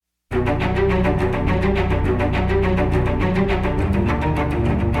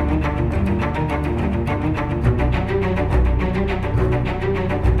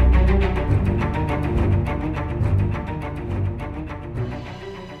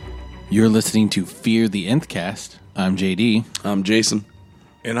You're listening to Fear the Nth Cast. I'm JD. I'm Jason.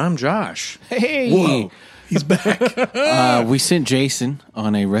 And I'm Josh. Hey! Whoa, he's back. We sent Jason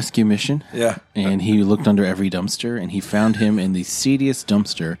on a rescue mission. Yeah. And he looked under every dumpster, and he found him in the seediest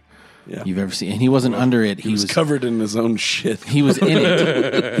dumpster you've ever seen. And he wasn't under it. He was covered in his own shit. He was in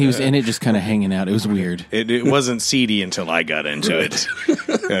it. He was in it just kind of hanging out. It was weird. It wasn't seedy until I got into it.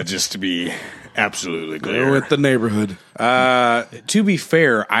 Just to be absolutely clear. With the neighborhood. To be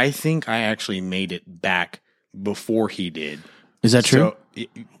fair, I think I actually made it back before he did. Is that true?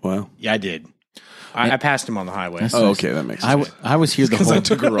 Wow. Yeah, I did. I passed him on the highway. That's Oh, nice. okay, that makes sense. I was here the Because whole I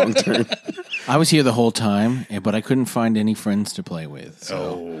took a wrong turn. I was here the whole time, but I couldn't find any friends to play with.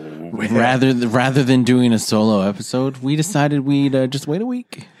 So rather than doing a solo episode, we decided we'd just wait a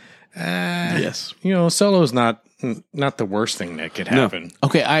week. Yes. You know, solo's not the worst thing that could happen.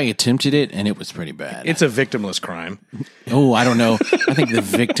 Okay, I attempted it, and it was pretty bad. It's a victimless crime. Oh, I don't know. I think the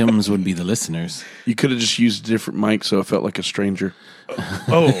victims would be the listeners. You could have just used a different mic so it felt like a stranger.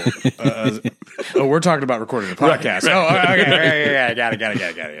 We're talking about recording a podcast. Right. Oh, okay. Yeah, got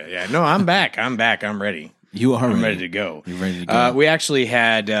it. Yeah, no, I'm back. I'm ready. You are I'm ready to go. You're ready to go. We actually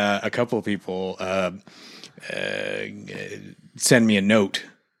had a couple of people send me a note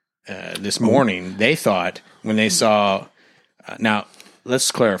this morning. They thought when they saw. Now,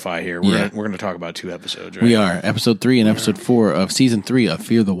 let's clarify here. We're going to talk about 2 episodes, right? We are. Episode 3 and episode 4 of season 3 of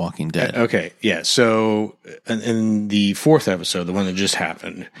Fear the Walking Dead. Okay, yeah. So, in the 4th episode, the one that just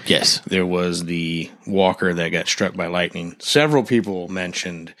happened, Yes. there was the walker that got struck by lightning. Several people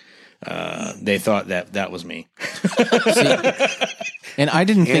mentioned they thought that was me. And I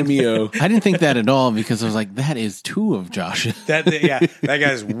didn't Cameo. think that at all because I was like, that is 2 of Josh's. That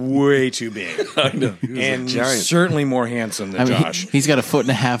guy's way too big. I know. And certainly more handsome than Josh. He's got a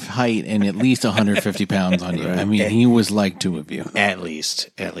 1.5 feet height and at least 150 pounds on you. Right. I mean, he was like 2 of you. At least.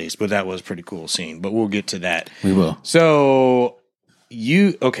 But that was a pretty cool scene. But we'll get to that. We will. So,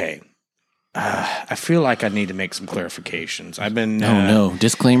 okay. I feel like I need to make some clarifications. I've been... no.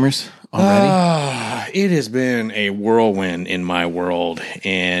 Disclaimers already? It has been a whirlwind in my world,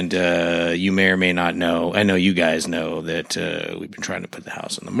 and you may or may not know. I know you guys know that we've been trying to put the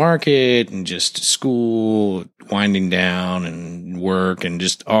house on the market, and just school winding down, and work, and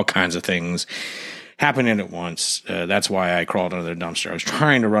just all kinds of things happening at once. That's why I crawled under the dumpster. I was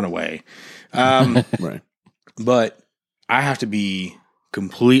trying to run away. Right. But I have to be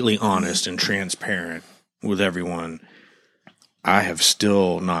completely honest and transparent with everyone. I have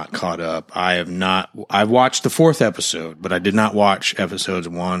still not caught up. I've watched the 4th episode, but I did not watch episodes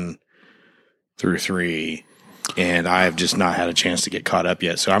 1 through 3, and I have just not had a chance to get caught up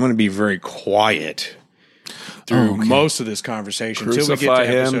yet. So I'm going to be very quiet through most of this conversation until we get to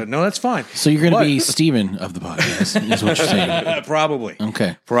episode. No, that's fine. So you're going to be Steven of the podcast, is what you're saying. Probably.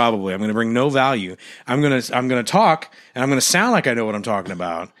 Okay. Probably. I'm going to bring no value. I'm going to talk, and I'm going to sound like I know what I'm talking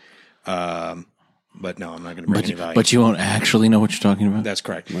about. But no, I'm not going to bring any value. But you won't actually know what you're talking about? That's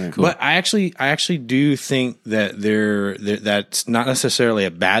correct. Right. Cool. But I actually do think that that's not necessarily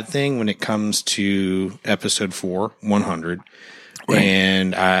a bad thing when it comes to episode 4, 100. Right.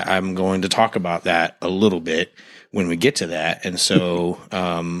 And I'm going to talk about that a little bit when we get to that. And so,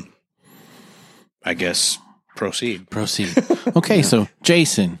 I guess proceed. Okay, so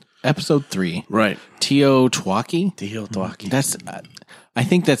Jason, episode 3. Right. Teotwawki? Teotwawki. I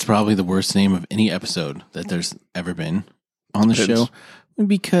think that's probably the worst name of any episode that there's ever been on the show,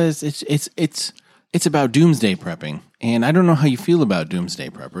 because it's about doomsday prepping, and I don't know how you feel about doomsday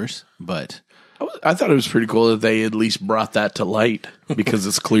preppers, but I thought it was pretty cool that they at least brought that to light, because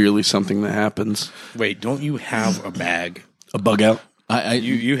it's clearly something that happens. Wait, don't you have a bag? A bug out?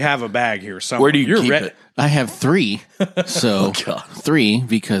 You have a bag here somewhere. Where do you keep it? I have 3, so 3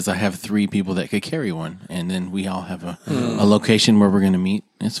 because I have 3 people that could carry one, and then we all have a location where we're going to meet.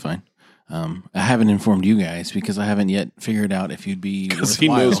 It's fine. I haven't informed you guys because I haven't yet figured out if you'd be because he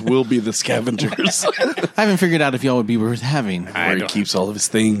knows we'll be the scavengers. I haven't figured out if y'all would be worth having. Where he keeps all of his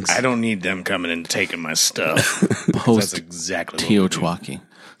things. I don't need them coming and taking my stuff. That's exactly Teotwawki.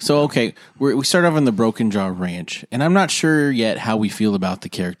 So, okay, we start off on the Broken Jaw Ranch, and I'm not sure yet how we feel about the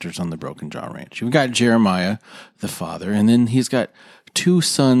characters on the Broken Jaw Ranch. We've got Jeremiah, the father, and then he's got 2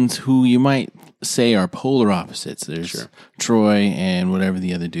 sons who you might say are polar opposites. There's Troy and whatever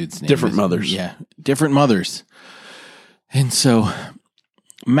the other dude's name Different is. mothers. Yeah, different mothers. And so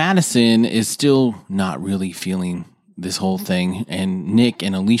Madison is still not really feeling this whole thing, and Nick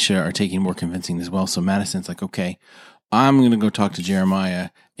and Alicia are taking more convincing as well. So Madison's like, okay, I'm going to go talk to Jeremiah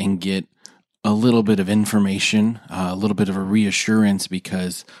and get a little bit of information, a little bit of a reassurance,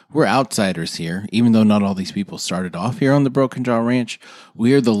 because we're outsiders here. Even though not all these people started off here on the Broken Jaw Ranch,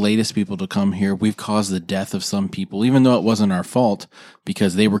 we are the latest people to come here. We've caused the death of some people, even though it wasn't our fault,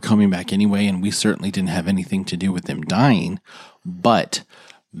 because they were coming back anyway, and we certainly didn't have anything to do with them dying. But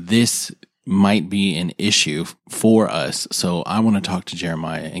this might be an issue for us. So I want to talk to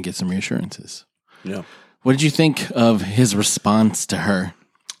Jeremiah and get some reassurances. Yeah. What did you think of his response to her?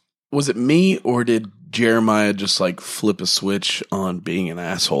 Was it me, or did Jeremiah just like flip a switch on being an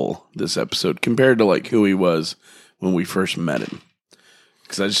asshole this episode compared to like who he was when we first met him?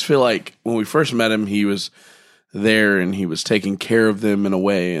 Because I just feel like when we first met him, he was there and he was taking care of them in a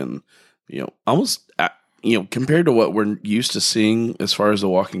way, and almost compared to what we're used to seeing as far as The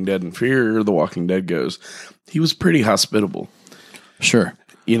Walking Dead and Fear of the Walking Dead goes, he was pretty hospitable. Sure.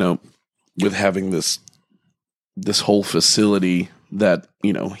 With having this whole facility that,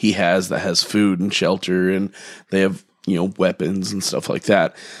 he has that has food and shelter, and they have, weapons and stuff like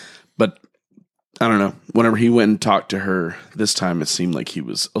that. But I don't know. Whenever he went and talked to her this time, it seemed like he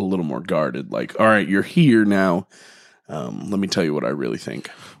was a little more guarded. Like, all right, you're here now. Let me tell you what I really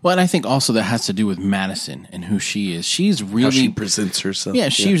think. Well, and I think also that has to do with Madison and who she is. She's really, how she presents herself. Yeah,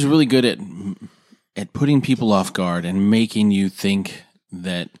 she's really good at putting people off guard and making you think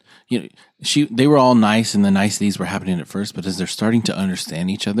that they were all nice and the niceties were happening at first, but as they're starting to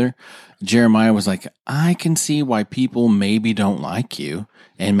understand each other, Jeremiah was like, I can see why people maybe don't like you.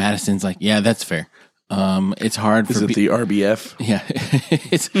 And Madison's like, yeah, that's fair. It's hard for the RBF? Yeah.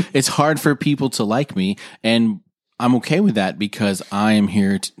 it's hard for people to like me, and I'm okay with that because I am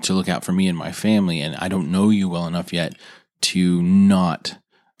here to look out for me and my family, and I don't know you well enough yet to not,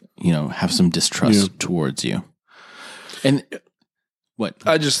 have some distrust towards you. And what?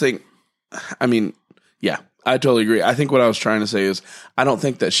 I just think, yeah, I totally agree. I think what I was trying to say is I don't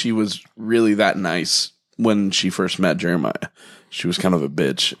think that she was really that nice when she first met Jeremiah. She was kind of a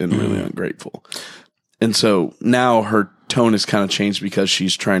bitch and really ungrateful. And so now her tone has kind of changed because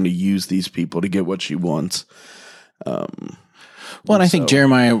she's trying to use these people to get what she wants. And I think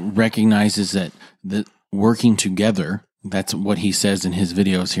Jeremiah recognizes that working together, that's what he says in his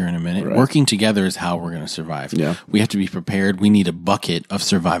videos here in a minute. Right. Working together is how we're going to survive. Yeah. We have to be prepared. We need a bucket of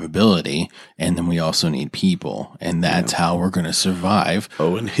survivability, and then we also need people, and that's how we're going to survive.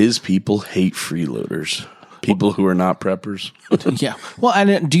 Oh, and his people hate freeloaders. People who are not preppers. Yeah.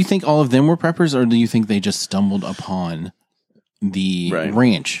 Well, do you think all of them were preppers, or do you think they just stumbled upon the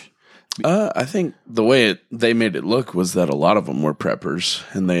ranch? I think the way they made it look was that a lot of them were preppers,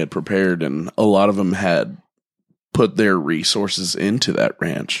 and they had prepared, and a lot of them had put their resources into that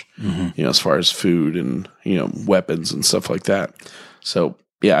ranch, as far as food and, weapons and stuff like that. So,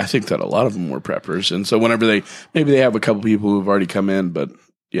 yeah, I think that a lot of them were preppers. And so whenever maybe they have a couple people who've already come in, but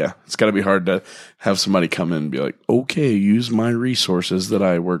yeah, it's got to be hard to have somebody come in and be like, okay, use my resources that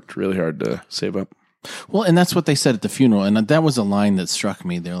I worked really hard to save up. Well, and that's what they said at the funeral. And that was a line that struck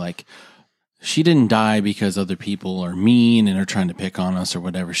me. They're like, she didn't die because other people are mean and are trying to pick on us or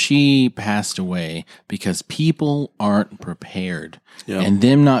whatever. She passed away because people aren't prepared. Yep. And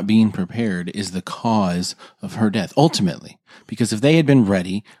them not being prepared is the cause of her death, ultimately. Because if they had been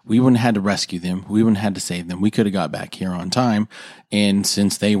ready, we wouldn't have had to rescue them. We wouldn't have had to save them. We could have got back here on time. And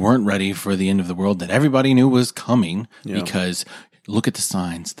since they weren't ready for the end of the world that everybody knew was coming, because look at the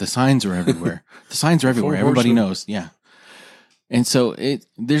signs. The signs are everywhere. The signs are everywhere. Everybody knows. Yeah. And so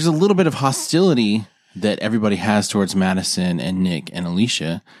there's a little bit of hostility that everybody has towards Madison and Nick and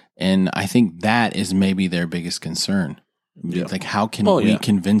Alicia. And I think that is maybe their biggest concern. Yeah. Like, how can we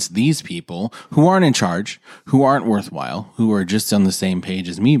convince these people who aren't in charge, who aren't worthwhile, who are just on the same page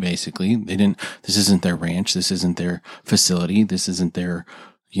as me, basically? This isn't their ranch. This isn't their facility. This isn't their,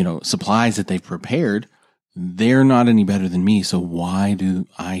 supplies that they've prepared. They're not any better than me, so why do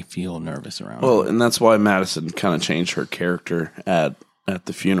I feel nervous around them? And that's why Madison kind of changed her character at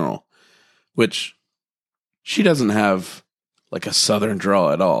the funeral, which she doesn't have like a southern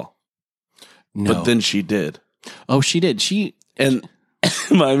drawl at all. No. But then she did. Oh, she did. And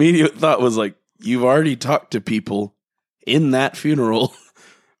my immediate thought was like, you've already talked to people in that funeral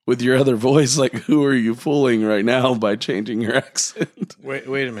with your other voice. Like, who are you fooling right now by changing your accent? Wait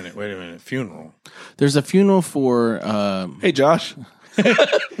a minute. Funeral. There's a funeral for... Hey, Josh.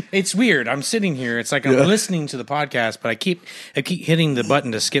 It's weird. I'm sitting here. It's like I'm listening to the podcast, but I keep hitting the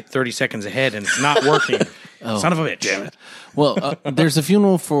button to skip 30 seconds ahead, and it's not working. Son of a bitch. Damn it. Well, there's a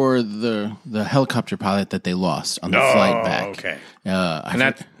funeral for the helicopter pilot that they lost on the flight back. Okay.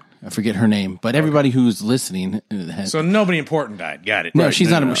 I forget her name, but everybody who's listening. So nobody important died. Got it. No, right. She's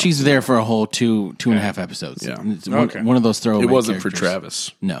not. No. She's there for a whole two and a half episodes. Yeah. It's one of those throwaway It wasn't characters. for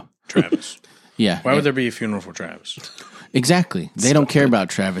Travis. No. Travis. Yeah. Why would there be a funeral for Travis? Exactly. They don't care about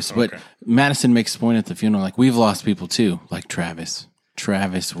Travis. But Okay. Madison makes a point at the funeral, like, we've lost people too, like Travis.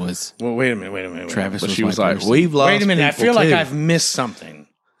 Travis was... Well, wait a minute. Travis But was she was my like, person. we've lost Wait a minute. I people feel like too. I've missed something.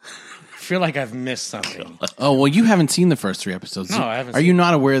 Oh, well, you haven't seen the first 3 episodes. No, I haven't Are you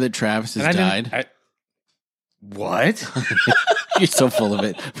not aware that Travis has died? What? You're so full of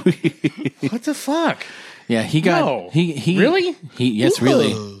it. What the fuck? Yeah, he got... No. He Really? Yes,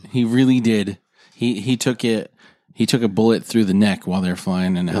 really. He really did. He took it... He took a bullet through the neck while they were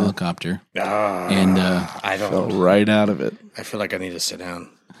flying in a helicopter. And I don't Fell right out of it. I feel like I need to sit down.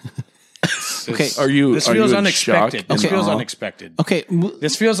 Okay, Are you? This are feels you in unexpected. shock? This Okay. feels unexpected. okay,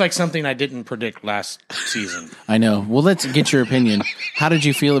 This feels like something I didn't predict last season. I know. Well, let's get your opinion. How did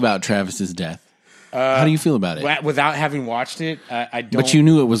you feel about Travis's death? How do you feel about it? Without having watched it, I don't. But you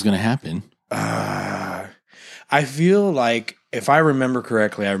knew it was going to happen. I feel like, if I remember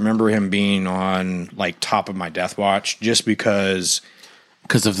correctly, I remember him being on like top of my death watch just because.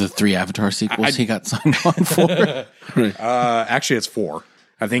 Because of the 3 Avatar sequels he got signed on for. Actually, it's 4.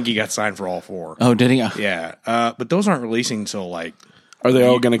 I think he got signed for all 4. Oh, did he? Yeah, but those aren't releasing until like. Are they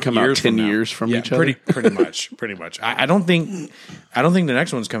all going to come out years 10 from now. years from Yeah, each other? pretty much. I don't think the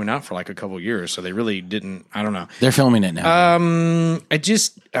next one's coming out for like a couple of years, so they really didn't. I don't know. They're filming it now. I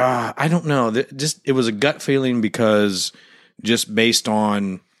don't know. It was a gut feeling because just based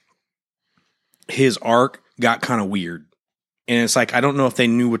on his arc got kind of weird, and it's like I don't know if they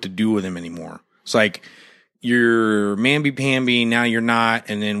knew what to do with him anymore. It's like you're mamby-pamby, now you're not,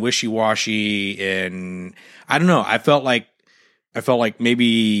 and then wishy-washy, and I don't know. I felt like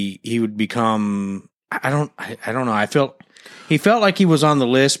maybe he would become. I don't know. He felt like he was on the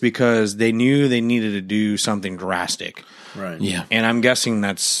list because they knew they needed to do something drastic. Right. yeah. And I'm guessing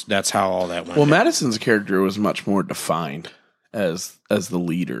that's how all that went. Well, down. Madison's character was much more defined as the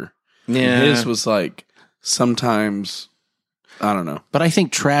leader. Yeah. His was like sometimes I don't know. But I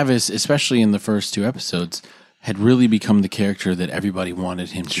think Travis, especially in the first 2 episodes, had really become the character that everybody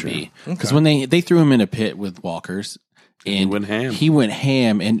wanted him to be. Because when they threw him in a pit with walkers, and He went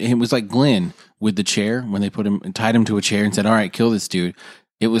ham. and it was like Glenn with the chair when they put him and tied him to a chair and said, "All right, kill this dude."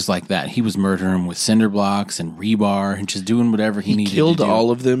 It was like that. He was murdering him with cinder blocks and rebar and just doing whatever he needed Killed to do. all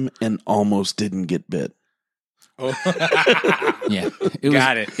of them and almost didn't get bit. Yeah,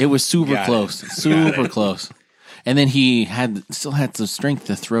 Got it. It was super Got it. close, super close. And then he still had the strength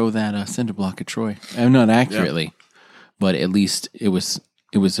to throw that cinder block at Troy. Not accurately, but at least it was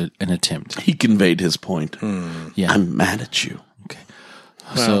an attempt. He conveyed his point. Yeah. I'm mad at you. Okay.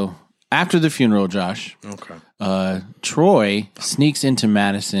 So after the funeral, Josh, Okay. Troy sneaks into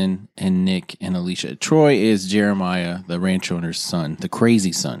Madison and Nick and Alicia. Troy is Jeremiah, the ranch owner's son, the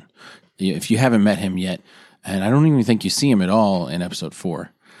crazy son. If you haven't met him yet, and I don't even think you see him at all in episode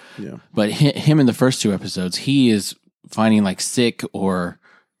 4. Yeah. But him in the first 2 episodes, he is finding like sick or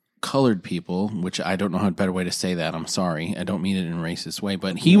colored people, which I don't know how a better way to say that. I'm sorry. I don't mean it in a racist way,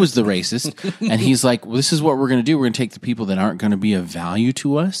 but he was the racist. And he's like, well, this is what we're going to do. We're going to take the people that aren't going to be of value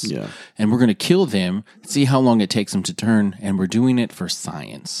to us. Yeah. And we're going to kill them, see how long it takes them to turn. And we're doing it for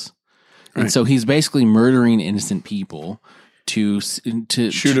science. Right. And so he's basically murdering innocent people to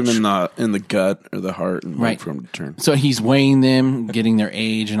Shoot him in the gut or the heart and Right. wait for him to turn. So he's weighing them, getting their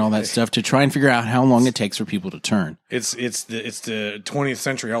age and all that stuff to try and figure out how long it takes for people to turn. It's the 20th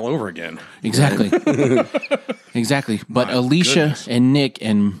century all over again. Exactly. Exactly. But Alicia goodness. and Nick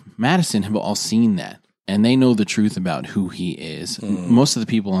and Madison have all seen that. And they know the truth about who he is. Most of the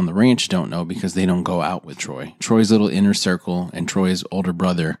people on the ranch don't know because they don't go out with Troy. Troy's little inner circle and Troy's older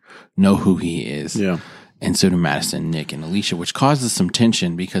brother know who he is. Yeah. And so do Madison, Nick, and Alicia, which causes some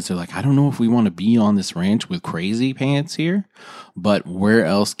tension because they're like, I don't know if we want to be on this ranch with crazy pants here, but where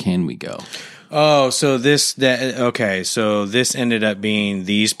else can we go? Oh, so this ended up being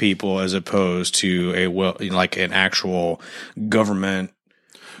these people as opposed to like an actual government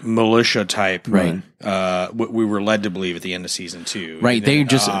militia type, Right. What we were led to believe at the end of season 2. Right. They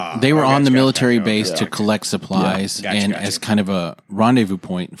were on the military base to collect supplies Gotcha. as kind of a rendezvous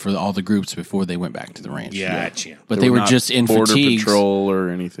point for all the groups before they went back to the ranch. Gotcha. But they were not just in border fatigues. patrol or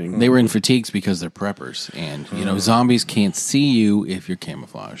anything. They were in fatigues because they're preppers. And, zombies can't see you if you're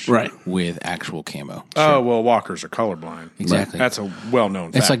camouflaged. Right. With actual camo. Oh, well, walkers are colorblind. Exactly. That's a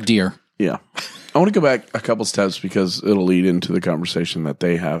well-known fact. It's like deer. Yeah. I want to go back a couple steps because it'll lead into the conversation that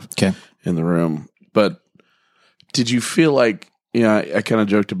they have Okay. in the room. But did you feel like, I kind of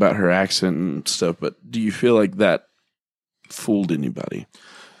joked about her accent and stuff, but do you feel like that fooled anybody?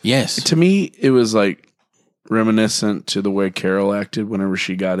 Yes. To me, it was like reminiscent to the way Carol acted whenever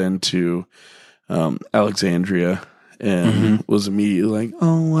she got into Alexandria and was immediately like,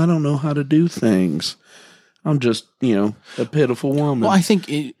 "Oh, I don't know how to do things. I'm just, a pitiful woman." Well, I think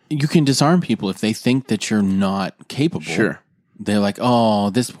you can disarm people if they think that you're not capable. Sure. They're like, "Oh,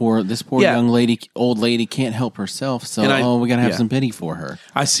 this poor young lady, old lady can't help herself. So, we got to have some pity for her."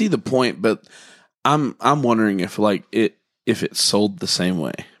 I see the point, but I'm wondering if if it sold the same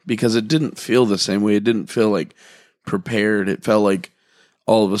way, because it didn't feel the same way. It didn't feel like prepared. It felt like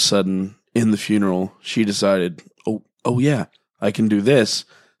all of a sudden in the funeral she decided, oh yeah, I can do this,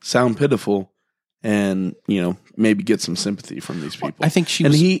 sound pitiful, and maybe get some sympathy from these people. I think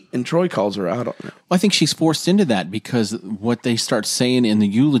and Troy calls her out on it. Well, I think she's forced into that because what they start saying in the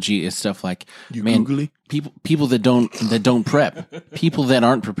eulogy is stuff like, googly? people that don't prep, people that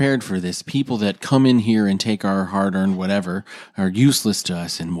aren't prepared for this, people that come in here and take our hard-earned whatever are useless to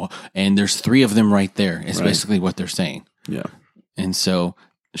us, and there's 3 of them right there. Is basically what they're saying. Yeah. And so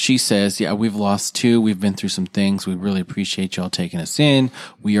she says, "Yeah, we've lost 2. We've been through some things. We really appreciate y'all taking us in.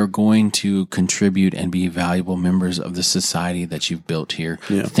 We are going to contribute and be valuable members of the society that you've built here.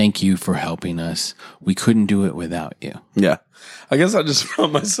 Yeah. Thank you for helping us. We couldn't do it without you." Yeah. I guess I just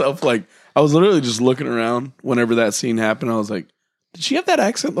found myself like, I was literally just looking around whenever that scene happened. I was like, did she have that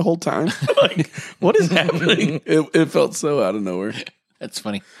accent the whole time? Like, what is happening? It felt so out of nowhere. That's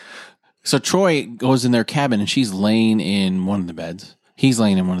funny. So Troy goes in their cabin and she's laying in one of the beds. He's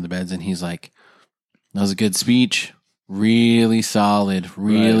laying in one of the beds and he's like, "That was a good speech. Really solid,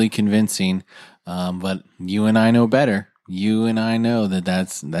 really convincing. But you and I know better. You and I know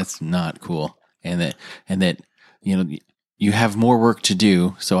that's not cool. And that, you have more work to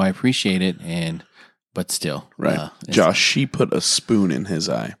do. So I appreciate it. But still, right. Josh, she put a spoon in his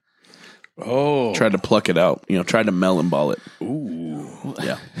eye. Oh, tried to pluck it out, tried to melon ball it. Ooh.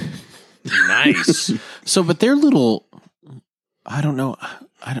 Yeah. Nice. So, but they're little, I don't know.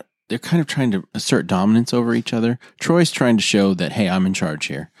 They're kind of trying to assert dominance over each other. Troy's trying to show that, hey, I'm in charge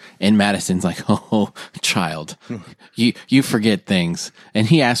here. And Madison's like, "Oh, child, you forget things." And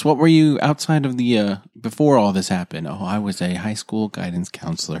he asks, "What were you outside of before all this happened?" "Oh, I was a high school guidance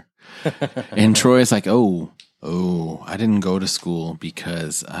counselor." And Troy's like, oh, I didn't go to school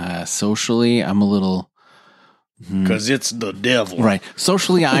because socially I'm a little... Because it's the devil. Right.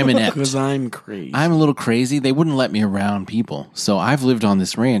 Socially, I'm inept. Because I'm crazy. I'm a little crazy. They wouldn't let me around people. So I've lived on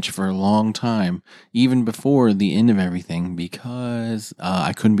this ranch for a long time, even before the end of everything, because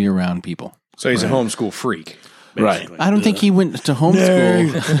I couldn't be around people. So he's a homeschool freak. Basically. Right. I don't think he went to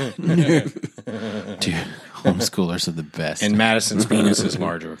homeschool. Dude, homeschoolers are the best. And Madison's penis is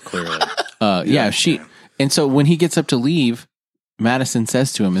larger, clearly. And so when he gets up to leave, Madison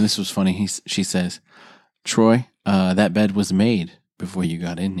says to him, and this was funny, she says, "Troy, that bed was made before you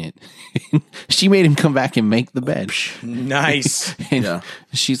got in it." She made him come back and make the bed. Nice. And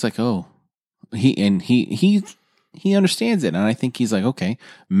she's like, "Oh," he understands it. And I think he's like, "Okay,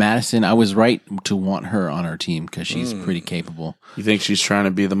 Madison, I was right to want her on our team because she's pretty capable." You think she's trying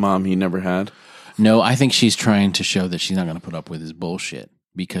to be the mom he never had? No, I think she's trying to show that she's not going to put up with his bullshit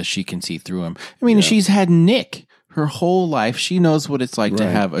because she can see through him. I mean, she's had Nick her whole life. She knows what it's like to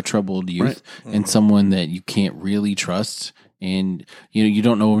have a troubled youth and someone that you can't really trust. And you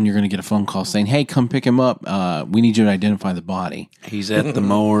don't know when you're going to get a phone call saying, "Hey, come pick him up. We need you to identify the body." He's at the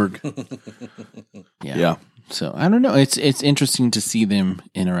morgue. Yeah. So I don't know. It's interesting to see them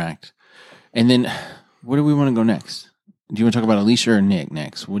interact. And then where do we want to go next? Do you want to talk about Alicia or Nick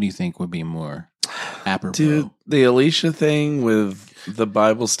next? What do you think would be more apropos? Dude, the Alicia thing with the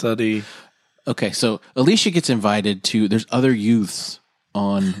Bible study. Okay, so Alicia gets invited to, there's other youths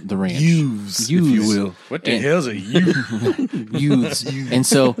on the ranch. Youths, if you will. What the hell's a youth? Youths. And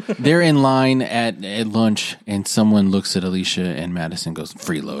so they're in line at lunch, and someone looks at Alicia, and Madison goes,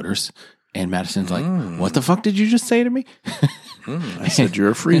 "Freeloaders." And Madison's like, "What the fuck did you just say to me?" I said,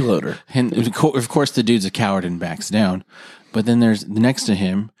 "You're a freeloader." And of course, the dude's a coward and backs down. But then there's next to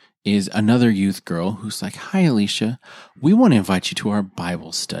him is another youth girl who's like, "Hi, Alicia. We want to invite you to our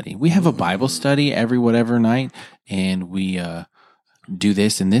Bible study. We have a Bible study every whatever night, and we do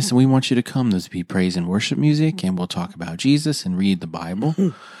this and this, and we want you to come. There's be praise and worship music, and we'll talk about Jesus and read the Bible."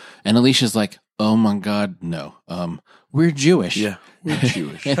 And Alicia's like, "Oh my God, no. We're Jewish." Yeah, we're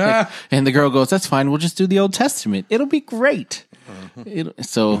Jewish. And the girl goes, "That's fine. We'll just do the Old Testament. It'll be great."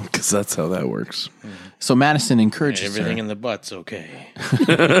 Because that's how that works. So Madison encourages everything her. in the butt's okay.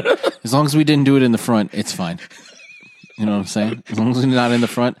 As long as we didn't do it in the front, it's fine. You know what I'm saying? As long as we're not in the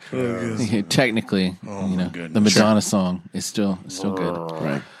front, technically, the Madonna song is still good.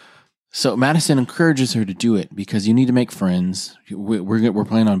 Right. So Madison encourages her to do it because you need to make friends. We're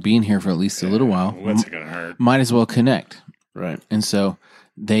planning on being here for at least a little while. What's it gonna hurt? Might as well connect. Right. And so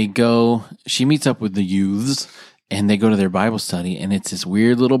they go. She meets up with the youths, and they go to their Bible study, and it's this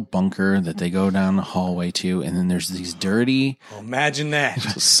weird little bunker that they go down the hallway to, and then there's these dirty, Imagine that.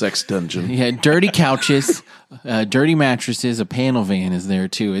 It's a sex dungeon. dirty couches, dirty mattresses. A panel van is there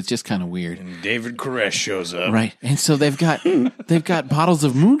too. It's just kind of weird, And David Koresh shows up. right? And so they've got bottles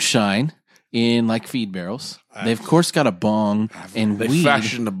of moonshine in like feed barrels. They've of course got a bong and They weed.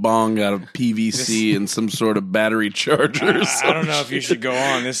 fashioned a bong out of PVC and some sort of battery chargers. I don't know if you should go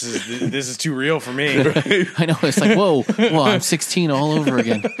on. This is too real for me. I know, it's like whoa, I'm 16 all over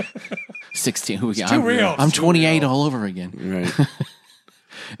again. 16. I'm real. I'm It's too 28 real. all over again. Right.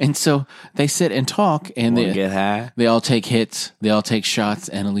 And so they sit and talk, and Wanna get high? they all take hits, they all take shots,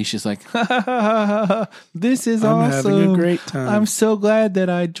 and Alicia's like, "This is I'm awesome! having a great time." I'm so glad that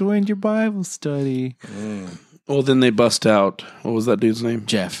I joined your Bible study." Well, then they bust out. What was that dude's name?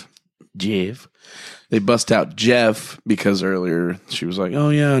 Jeff. Jeff. They bust out Jeff because earlier she was like, "Oh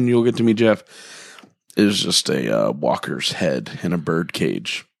yeah, and you'll get to meet Jeff." It was just a walker's head in a bird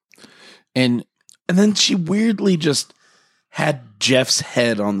cage, And and then she weirdly just had Jeff's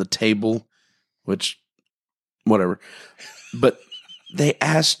head on the table, which, whatever. But they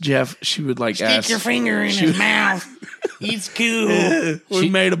asked Jeff. She would like ask, Stick your finger in his mouth. He's cool. we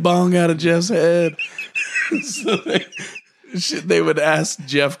made a bong out of Jeff's head. So they would ask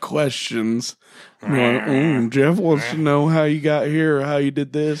Jeff questions. Like, Jeff wants to know how you got here, or how you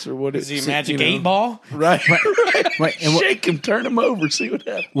did this, or what Is he a it's, magic you know. 8-ball? Right. right, and Shake him, turn him over, see what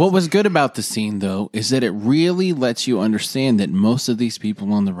happens. what was good about the scene, though, is that it really lets you understand that most of these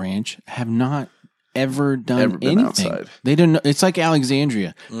people on the ranch have not ever done been anything. outside. They don't know. It's like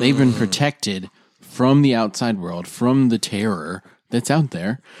Alexandria. They've been protected from the outside world, from the terror that's out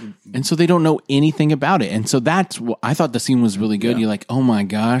there. And so they don't know anything about it. And so that's what I thought the scene was really good. You're like, oh my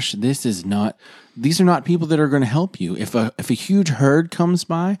gosh, these are not people that are going to help you. If a huge herd comes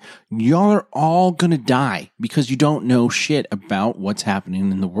by, y'all are all going to die because you don't know shit about what's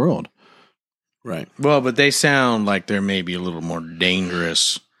happening in the world. Right. Well, but they sound like they're maybe a little more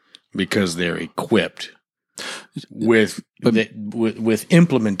dangerous because they're equipped with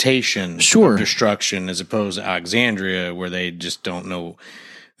implementation Sure. of destruction, as opposed to Alexandria, where they just don't know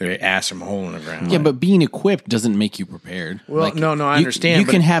their ass from a hole in the ground. Yeah, but being equipped doesn't make you prepared. Well, no, I understand, You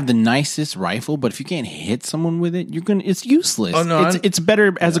but- can have the nicest rifle, but if you can't hit someone with it, it's useless. Oh, no, it's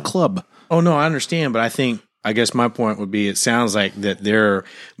better as a club. Oh, no, I understand, but I guess my point would be, it sounds like that they're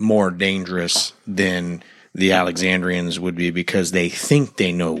more dangerous than the Alexandrians would be because they think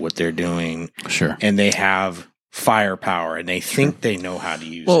they know what they're doing. Sure. And they have firepower and they think they know how to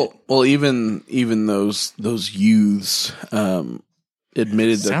use it. Well, even those youths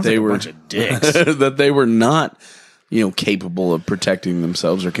admitted that Sounds they like a were bunch of dicks. that they were not, capable of protecting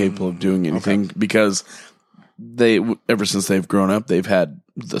themselves or capable of doing anything because ever since they've grown up, they've had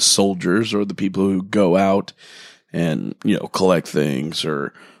the soldiers or the people who go out and collect things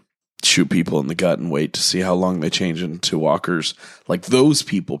or shoot people in the gut and wait to see how long they change into walkers. Like those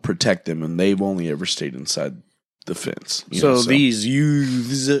people protect them, and they've only ever stayed inside the fence. So these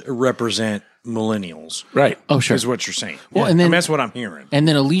youths represent millennials. right? Oh, sure. Is what you're saying. Well, Yeah. and then- that's what I'm hearing. And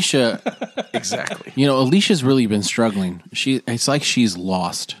then Alicia, Exactly. Alicia's really been struggling. It's like she's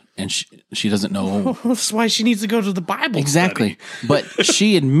lost and she doesn't know. That's why she needs to go to the Bible Exactly. But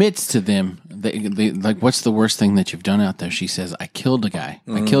she admits to them, they like, what's the worst thing that you've done out there? She says, I killed a guy.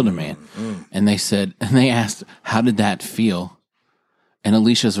 I killed a man. And they asked, how did that feel? And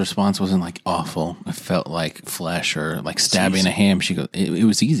Alicia's response wasn't like awful. It felt like flesh or like stabbing a ham. She goes, it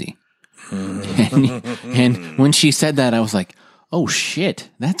was easy. And when she said that, I was like, oh shit,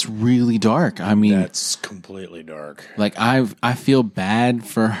 that's really dark. I mean, That's completely dark. like I feel bad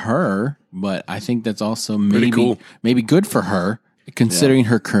for her, but I think that's also maybe cool. maybe good for her considering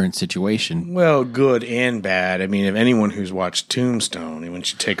her current situation. Well, good and bad. I mean, if anyone who's watched Tombstone, and when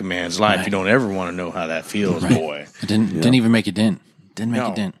you take a man's life, you don't ever want to know how that feels, boy. It didn't even make a dent. Didn't make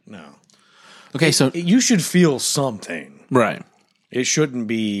a dent. No. Okay, so You should feel something. Right. It shouldn't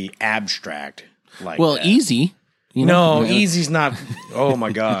be abstract like well, that. easy. No, easy's not. Oh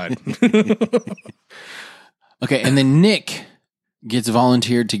my God. Okay, and then Nick gets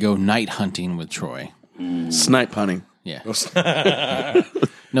volunteered to go night hunting with Troy. Snipe hunting. Yeah.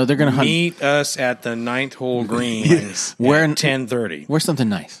 No, they're gonna hunt. Meet us at the 9th hole green Where- at 10:30. Wear something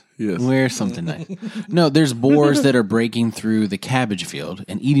nice. Yes. Wear something nice. No, there's boars that are breaking through the cabbage field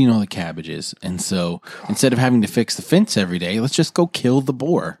and eating all the cabbages. And so instead of having to fix the fence every day, let's just go kill the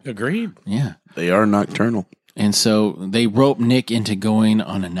boar. Agreed. Yeah. They are nocturnal. And so they rope Nick into going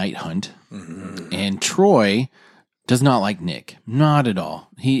on a night hunt. And Troy does not like Nick. Not at all.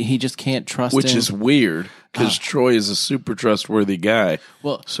 He just can't trust Which him. is weird because Troy is a super trustworthy guy.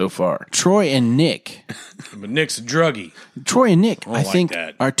 Well, so far, Troy and Nick. But Nick's a druggie. Troy and Nick, I think,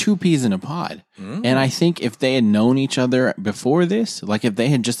 that. are two peas in a pod. And I think if they had known each other before this, like if they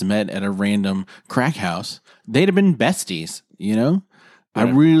had just met at a random crack house, they'd have been besties, you know? I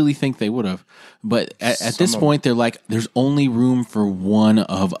really think they would have. But at this point, they're like, there's only room for one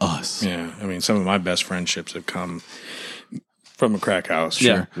of us. Yeah. I mean, some of my best friendships have come from a crack house.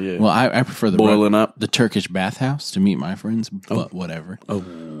 yeah. Well, I prefer Boiling up. the Turkish bathhouse to meet my friends, but whatever.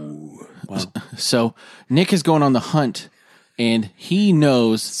 Oh, wow. So Nick is going on the hunt, and he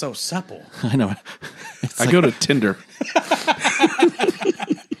knows. So supple. I know. I go to Tinder.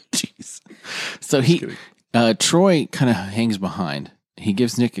 Jeez. So Troy kind of hangs behind. He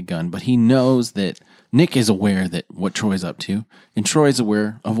gives Nick a gun, but he knows that Nick is aware that what Troy's up to, and Troy's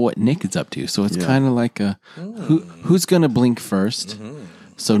aware of what Nick is up to. So it's kind of like who's going to blink 1st?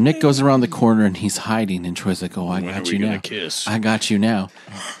 So Nick goes around the corner and he's hiding, and Troy's like, "Oh, I got you now. I got you now."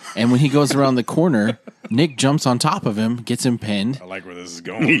 And when he goes around the corner, Nick jumps on top of him, gets him pinned. I like where this is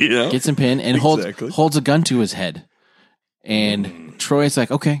going. Yeah. Gets him pinned and holds a gun to his head. And Troy's like,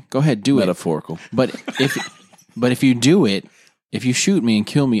 "Okay, go ahead, do Metaphorical. it." But if you do it, if you shoot me and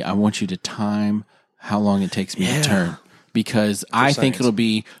kill me, I want you to time how long it takes me to turn. Because I think it'll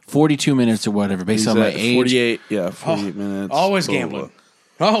be 42 minutes or whatever, based on my age. 48 minutes. Always gambling.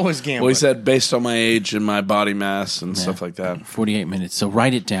 Always gambling. Well, he said based on my age and my body mass and stuff like that. 48 minutes. So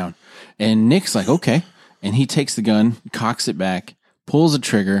write it down. And Nick's like, okay. And he takes the gun, cocks it back, pulls the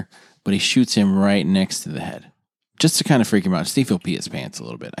trigger, but he shoots him right next to the head. Just to kind of freak him out. Steve will pee his pants a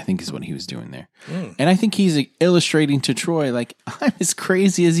little bit, I think is what he was doing there. And I think he's illustrating to Troy, like, I'm as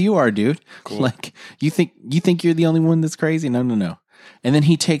crazy as you are, dude. Cool. Like, you think you're the only one that's crazy? No. And then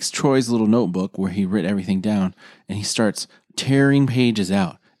he takes Troy's little notebook where he wrote everything down, and he starts tearing pages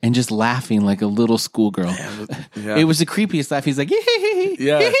out and just laughing like a little schoolgirl. Yeah. It was the creepiest laugh. He's like,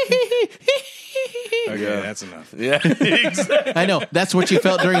 yeah. Okay, that's enough. Yeah, exactly. I know. That's what you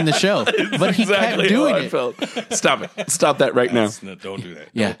felt during the show. But he kept doing it. Stop it. Stop that right now. No, don't do that.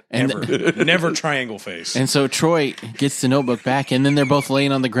 Yeah. Never triangle face. And so Troy gets the notebook back, and then they're both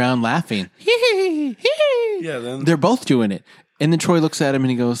laying on the ground laughing. Yeah, then they're both doing it. And then Troy looks at him and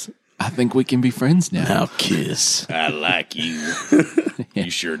he goes, I think we can be friends now. Now kiss. I like you. Yeah.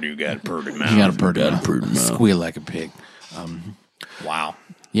 You sure do got a pretty mouth. You got a pretty mouth. Squeal like a pig. Wow.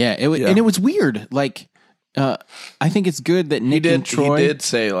 Yeah, and it was weird. Like, I think it's good that Nick and Troy... He did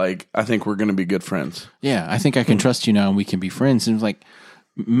say, like, I think we're going to be good friends. Yeah, I think I can trust you now and we can be friends. And it was like,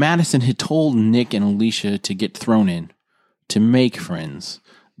 Madison had told Nick and Alicia to get thrown in, to make friends.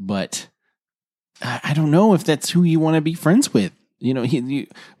 But I don't know if that's who you want to be friends with. You know,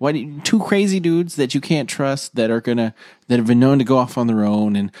 two crazy dudes that you can't trust that have been known to go off on their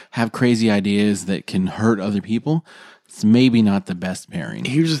own and have crazy ideas that can hurt other people. It's maybe not the best pairing.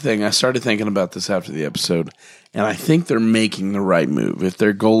 Here's the thing. I started thinking about this after the episode, and I think they're making the right move. If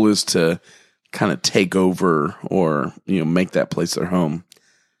their goal is to kind of take over or, make that place their home,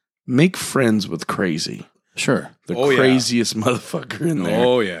 make friends with crazy. Sure. The craziest motherfucker in there.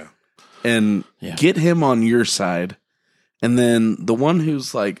 Oh, yeah. And get him on your side. And then the one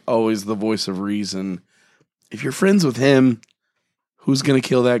who's like always the voice of reason, if you're friends with him, who's going to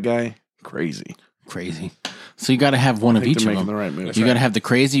kill that guy? Crazy. So you got to have one of each of them. The right move. You got to have the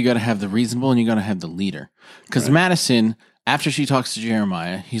crazy, you got to have the reasonable, and you got to have the leader. Because Madison, after she talks to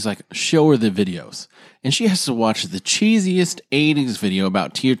Jeremiah, he's like, show her the videos. And she has to watch the cheesiest 80s video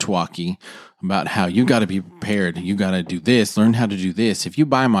about Teotwawki, about how you got to be prepared. You got to do this, learn how to do this. If you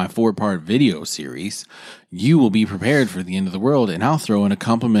buy my 4-part video series, you will be prepared for the end of the world. And I'll throw in a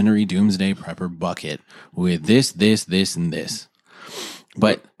complimentary Doomsday Prepper bucket with this, and this.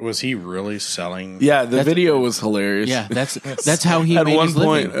 But was he really selling? Yeah, the video was hilarious. Yeah, that's how he made his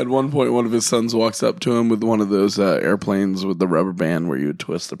living. At one point, one of his sons walks up to him with one of those airplanes with the rubber band where you would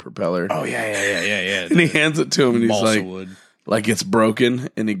twist the propeller. Oh, yeah. And he hands it to him, and he's like, wood. Like it's broken,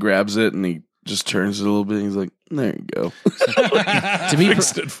 and he grabs it, and he just turns it a little bit, and he's like, there you go. To be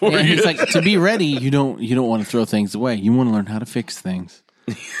fixed it for you. He's like, to be ready, you don't want to throw things away. You want to learn how to fix things.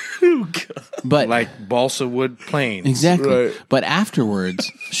 Oh, but like balsa wood planes. Exactly. Right. But afterwards,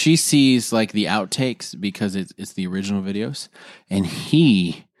 she sees like the outtakes because it's the original videos, and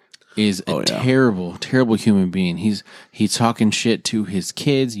he is a terrible, terrible human being. He's talking shit to his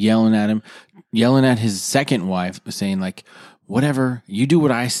kids, yelling at him, yelling at his second wife, saying like, whatever, you do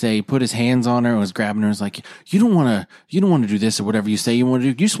what I say. Put his hands on her and was grabbing her. It's like, you don't want to do this or whatever you say you want to do.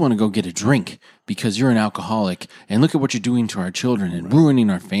 You just want to go get a drink because you're an alcoholic. And look at what you're doing to our children and ruining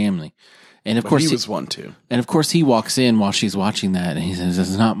our family. And of course, he was one too. And of course, he walks in while she's watching that, and he says, "This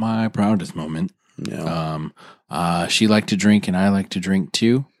is not my proudest moment." Yeah. She liked to drink, and I like to drink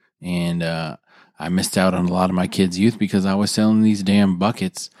too. And I missed out on a lot of my kids' youth because I was selling these damn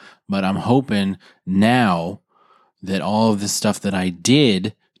buckets. But I'm hoping now that all of this stuff that I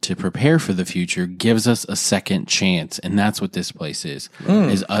did to prepare for the future gives us a second chance. And that's what this place is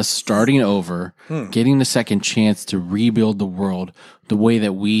us starting over, getting the second chance to rebuild the world the way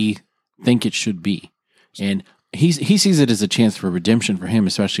that we think it should be. And he sees it as a chance for redemption for him,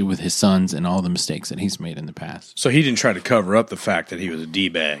 especially with his sons and all the mistakes that he's made in the past. So he didn't try to cover up the fact that he was a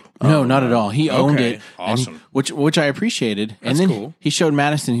D-bag. No, not at all. He owned it. Awesome. Which I appreciated. That's and then cool. he showed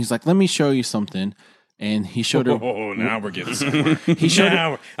Madison, he's like, let me show you something. And he showed her. Oh, now we're getting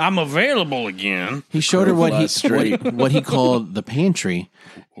somewhere. I'm available again. He showed her what he called the pantry.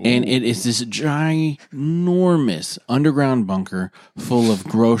 And it is this ginormous underground bunker full of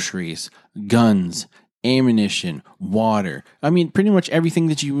groceries, guns, ammunition, water. I mean, pretty much everything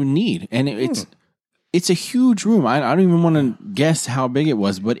that you would need. And it's a huge room. I don't even want to guess how big it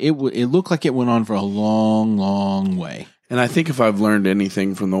was, but it looked like it went on for a long, long way. And I think if I've learned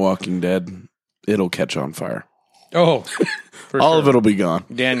anything from The Walking Dead, it'll catch on fire. Oh, all of it'll be gone.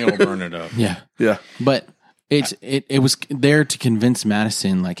 Daniel will burn it up. Yeah. But it was there to convince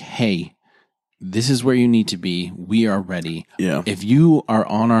Madison, like, hey, this is where you need to be. We are ready. Yeah. If you are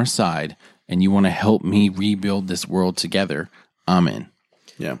on our side and you want to help me rebuild this world together, I'm in.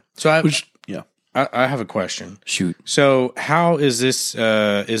 Yeah. So I I have a question. Shoot. So how is this,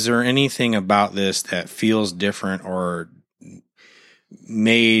 is there anything about this that feels different or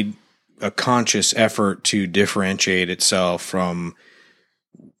made a conscious effort to differentiate itself from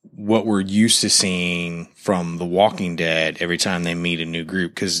what we're used to seeing from The Walking Dead every time they meet a new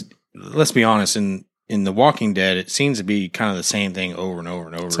group? Because let's be honest, in The Walking Dead, it seems to be kind of the same thing over and over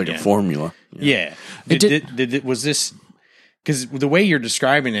and over again. It's like a formula. Yeah. Was this, because the way you're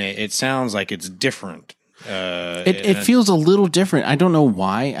describing it, it sounds like it's different. It feels a little different. I don't know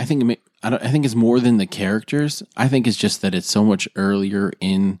why. I think it's more than the characters. I think it's just that it's so much earlier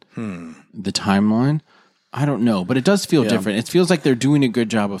in the timeline. I don't know, but it does feel different. It feels like they're doing a good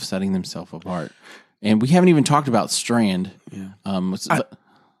job of setting themselves apart. And we haven't even talked about Strand. Yeah.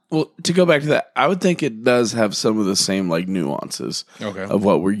 Well, to go back to that, I would think it does have some of the same like nuances of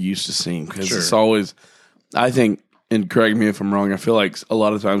what we're used to seeing. Because it's always, I think, and correct me if I'm wrong, I feel like a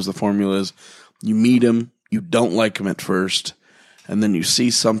lot of times the formula is you meet him, you don't like him at first, and then you see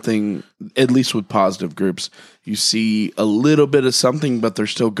something, at least with positive groups, you see a little bit of something, but they're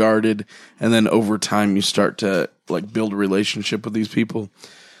still guarded. And then over time, you start to like build a relationship with these people.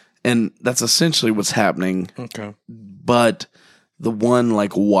 And that's essentially what's happening. Okay. But the one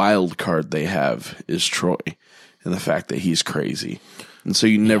like wild card they have is Troy and the fact that he's crazy. And so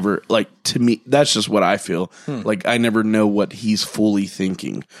you never, like, to me, that's just what I feel. Like, I never know what he's fully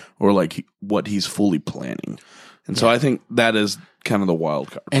thinking or, like, what he's fully planning. And so I think that is kind of the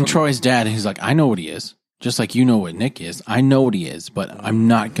wild card. And Troy's dad, he's like, I know what he is. Just like you know what Nick is. I know what he is, but I'm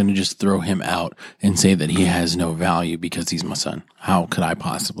not going to just throw him out and say that he has no value because he's my son. How could I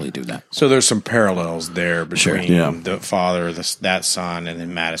possibly do that? So there's some parallels there between Yeah. the father, that son, and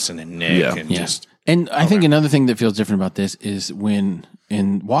then Madison and Nick. Yeah. And Yeah. just And I think another thing that feels different about this is when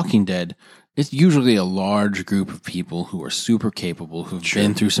in Walking Dead, it's usually a large group of people who are super capable, who've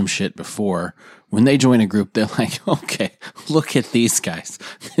been through some shit before. When they join a group, they're like, okay, look at these guys.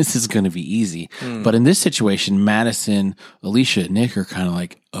 This is going to be easy. But in this situation, Madison, Alicia, Nick are kind of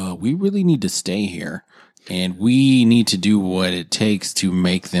like, we really need to stay here. And we need to do what it takes to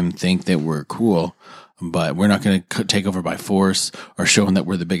make them think that we're cool. But we're not going to take over by force or showing that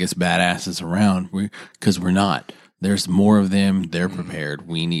we're the biggest badasses around because we're not. There's more of them. They're prepared.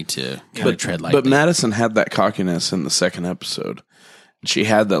 We need to kind of tread lightly. But Madison had that cockiness in the second episode. She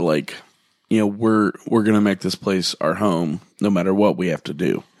had that, like, you know, we're going to make this place our home no matter what we have to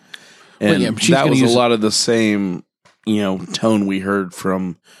do. And that was a lot of the same, you know, tone we heard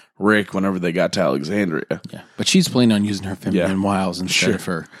from Rick whenever they got to Alexandria. Yeah. But she's planning on using her feminine wiles instead of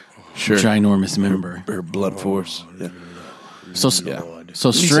her ginormous member. Her blood force. Yeah.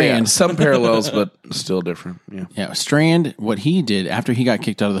 So Strand, some parallels, but still different. Yeah. Strand, what he did after he got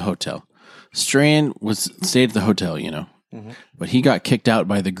kicked out of the hotel, Strand stayed at the hotel, you know, but he got kicked out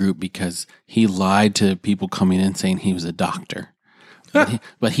by the group because he lied to people coming in saying he was a doctor.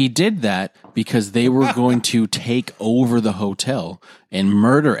 But he did that because they were going to take over the hotel and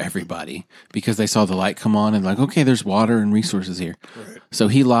murder everybody because they saw the light come on and like, okay, there's water and resources here. Right. So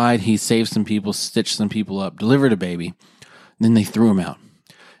he lied. He saved some people, stitched some people up, delivered a baby. Then they threw him out.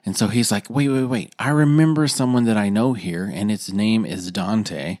 And so he's like, wait. I remember someone that I know here, and its name is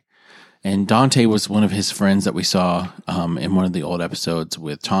Dante. And Dante was one of his friends that we saw in one of the old episodes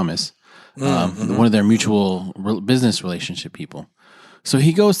with Thomas. one of their mutual business relationship people. So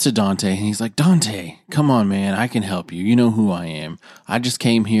he goes to Dante and he's like, Dante, come on, man, I can help you. You know who I am. I just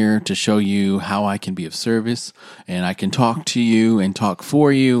came here to show you how I can be of service, and I can talk to you and talk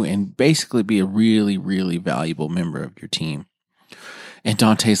for you and basically be a really, really valuable member of your team. And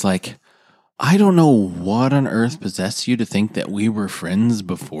Dante's like, I don't know what on earth possessed you to think that we were friends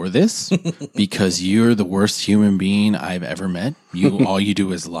before this, because you're the worst human being I've ever met. All you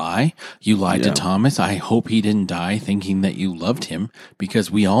do is lie. You lied to Thomas. I hope he didn't die thinking that you loved him, because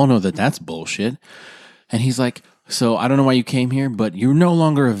we all know that that's bullshit. And he's like, so I don't know why you came here, but you're no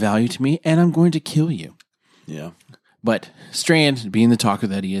longer of value to me, and I'm going to kill you. Yeah. But Strand, being the talker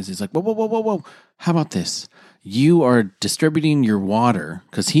that he is like, whoa. How about this? You are distributing your water,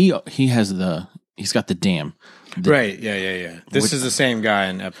 because he's got the dam. Right. Yeah. This is the same guy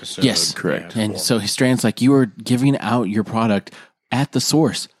in episode. Yes, correct. And so Strand's like, you are giving out your product at the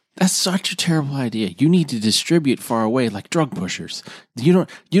source. That's such a terrible idea. You need to distribute far away, like drug pushers. You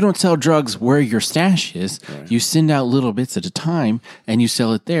don't sell drugs where your stash is. Right. You send out little bits at a time, and you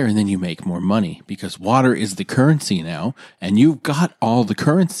sell it there, and then you make more money, because water is the currency now, and you've got all the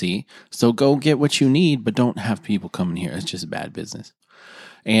currency. So go get what you need, but don't have people coming here. It's just bad business.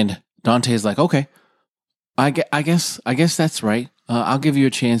 And Dante's like, okay, I guess that's right. I'll give you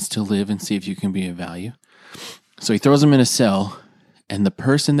a chance to live and see if you can be of value. So he throws him in a cell. And the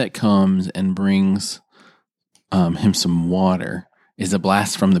person that comes and brings him some water is a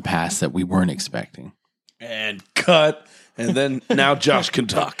blast from the past that we weren't expecting. And cut. And then now Josh can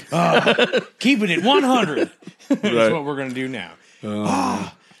talk. Keeping it 100. That's Right. what we're going to do now.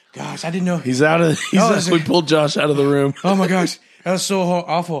 Gosh, I didn't know. We pulled Josh out of the room. Oh, my gosh. That was so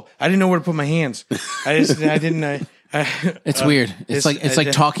awful. I didn't know where to put my hands. I didn't. It's weird. It's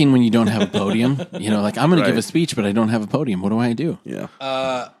like talking when you don't have a podium. Like I'm going to give a speech, but I don't have a podium. What do I do? Yeah.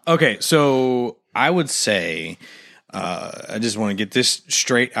 Okay, so I would say, I just want to get this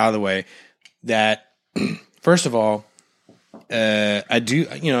straight out of the way, that first of all, I do.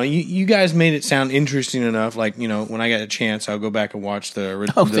 You guys made it sound interesting enough. Like, when I get a chance, I'll go back and watch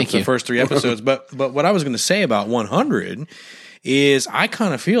the first 3 episodes. But what I was going to say about 100 is, I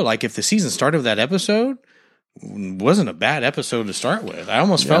kind of feel like if the season started with that episode, wasn't a bad episode to start with. I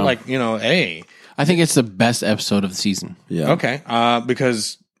almost felt like, hey. I think it's the best episode of the season. Yeah. Okay.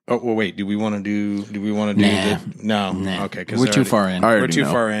 Because, wait, do we want to do No. Nah. Okay. 'Cause We're too far in. We're too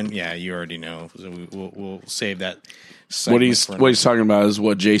far in. Yeah, you already know. So we'll save that. What he's talking about is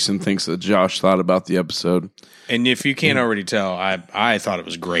what Jason thinks that Josh thought about the episode. And if you can't already tell, I thought it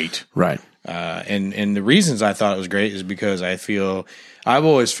was great. Right. And the reasons I thought it was great is because I've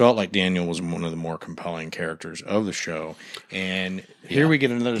always felt like Daniel was one of the more compelling characters of the show. And here we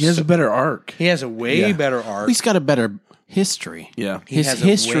get another. He has a better arc. He has a way better arc. He's got a better history. Yeah. His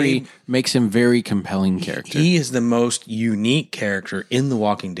history makes him very compelling character. He is the most unique character in the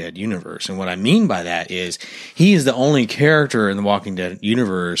Walking Dead universe. And what I mean by that is, he is the only character in the Walking Dead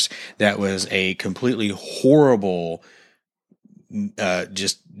universe that was a completely horrible,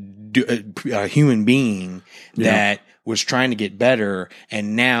 human being that was trying to get better,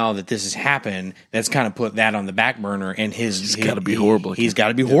 and now that this has happened, that's kind of put that on the back burner, and he's got to be horrible. He's got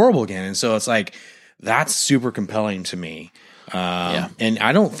to be horrible again, and so it's like, that's super compelling to me. And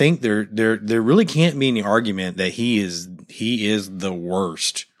I don't think there really can't be any argument that he is the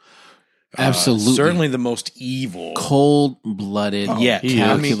worst. Absolutely, certainly the most evil, cold-blooded,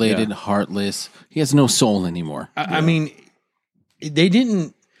 calculated, heartless. He has no soul anymore. I mean, they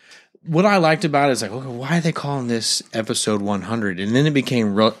didn't. What I liked about it is like, okay, why are they calling this episode 100? And then it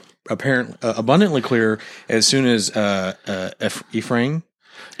became abundantly clear as soon as Ephraim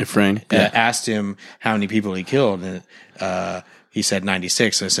asked him how many people he killed, and he said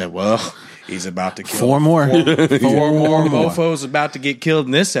 96. I said, well, he's about to kill 4 more. 4 more mofos about to get killed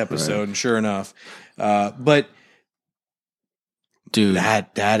in this episode, right. And sure enough, but. Dude,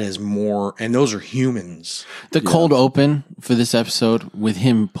 that is more, and those are humans. The cold open for this episode with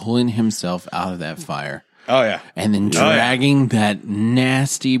him pulling himself out of that fire. Oh yeah, and then dragging that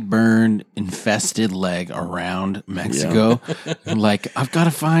nasty, burned, infested leg around Mexico. Like, I've got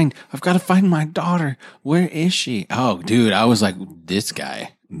to find my daughter. Where is she? Oh, dude, I was like, this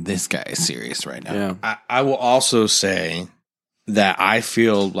guy is serious right now. Yeah. I will also say that I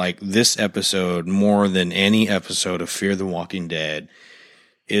feel like this episode, more than any episode of Fear the Walking Dead,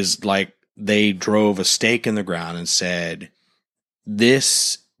 is like they drove a stake in the ground and said,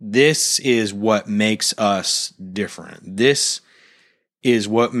 this is what makes us different. This is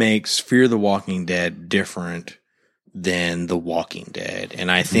what makes Fear the Walking Dead different than The Walking Dead. And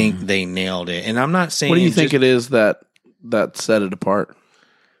I think they nailed it. And I'm not saying... What do you think it is that set it apart?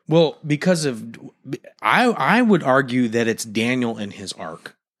 Well, because of I would argue that it's Daniel and his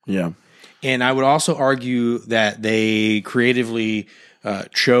arc. Yeah. And I would also argue that they creatively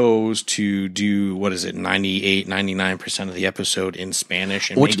chose to do, 98, 99% of the episode in Spanish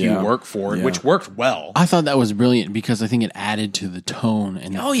and make you work for it, which worked well. I thought that was brilliant because I think it added to the tone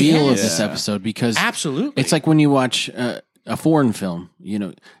and the feel of this episode because absolutely, it's like when you watch a foreign film,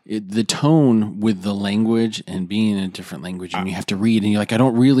 the tone with the language and being in a different language and you have to read and you're like, I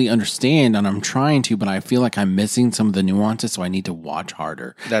don't really understand and I'm trying to, but I feel like I'm missing some of the nuances. So I need to watch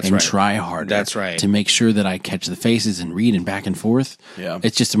harder and try harder. That's right. To make sure that I catch the faces and read and back and forth. Yeah.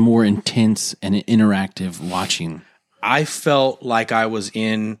 It's just a more intense and interactive watching. I felt like I was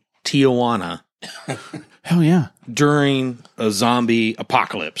in Tijuana. Hell yeah. During a zombie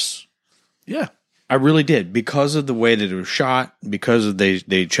apocalypse. Yeah. I really did, because of the way that it was shot, because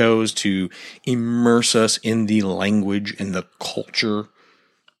they chose to immerse us in the language and the culture.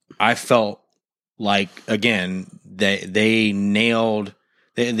 I felt like, again, they nailed.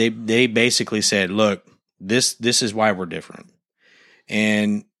 They basically said, "Look, this is why we're different,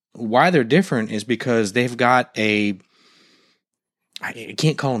 and why they're different is because they've got a." I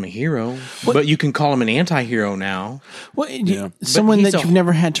can't call him a hero, but you can call him an anti-hero now. Well, someone that you've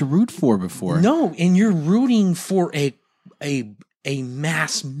never had to root for before. No, and you're rooting for a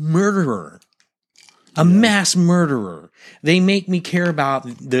mass murderer. Mass murderer. They make me care about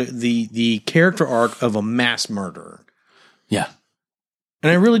the character arc of a mass murderer. Yeah.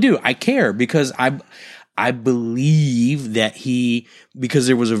 And I really do. I care because I believe that because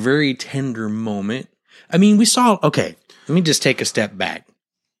there was a very tender moment. I mean, we saw, okay, let me just take a step back.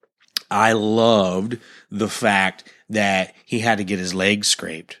 I loved the fact that he had to get his legs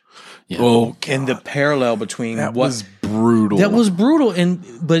scraped. Yeah. Oh, and the parallel between that was brutal. That was brutal,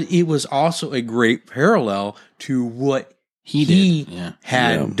 but it was also a great parallel to what he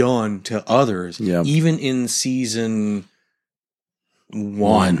had done to others, even in season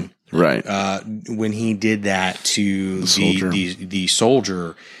 1. Right. When he did that to the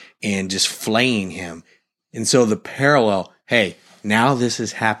soldier and just flaying him. And so the parallel, hey, now this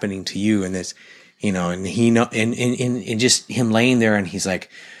is happening to you, and this, and he and just him laying there, and he's like,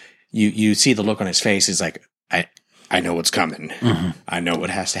 you see the look on his face. He's like, I know what's coming. Mm-hmm. I know what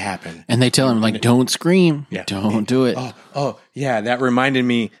has to happen. And they tell him like, don't scream, don't do it. Oh, yeah, that reminded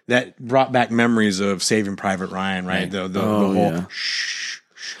me. That brought back memories of Saving Private Ryan, right? The whole shh.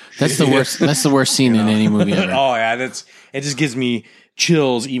 That's the worst. That's the worst scene in any movie ever. Oh yeah, it just gives me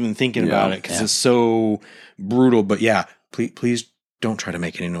chills even thinking about it because it's so brutal. But yeah, please don't try to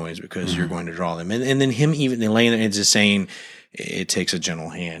make any noise because you're going to draw them. And then him even laying there and just saying it takes a gentle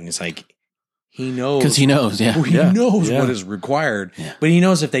hand. It's like he knows because he knows. Yeah, he knows what is required. Yeah. But he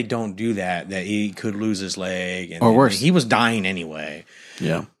knows if they don't do that he could lose his leg or worse. He was dying anyway.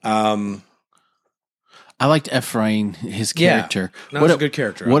 Yeah. I liked Ephraim, his character. Yeah, what a good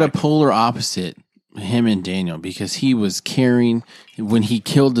character. What a polar opposite, him and Daniel, because he was caring. When he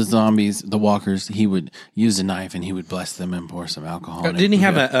killed the zombies, the walkers, he would use a knife and he would bless them and pour some alcohol. Didn't he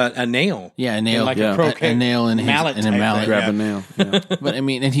have a nail? Yeah, a nail. Like a nail and mallet. And a mallet. Grab a nail. Yeah. But I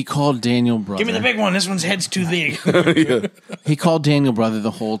mean, and he called Daniel brother. Give me the big one. This one's head's too big. He called Daniel brother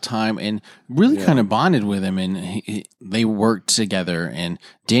the whole time and really kind of bonded with him. And they worked together. And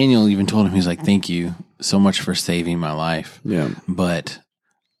Daniel even told him, he's like, thank you so much for saving my life. Yeah. But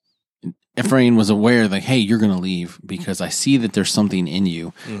Ephraim was aware that, hey, you're going to leave because I see that there's something in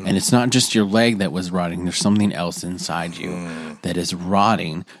you. Mm. And it's not just your leg that was rotting. There's something else inside you that is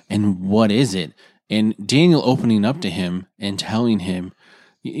rotting. And what is it? And Daniel opening up to him and telling him,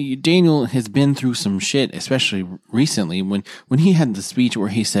 Daniel has been through some shit, especially recently when he had the speech where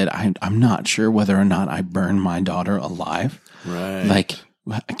he said, I'm not sure whether or not I burned my daughter alive. Right. Like,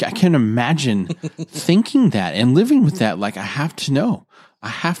 I can imagine thinking that and living with that. Like, I have to know. I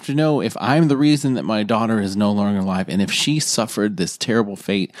have to know if I'm the reason that my daughter is no longer alive and if she suffered this terrible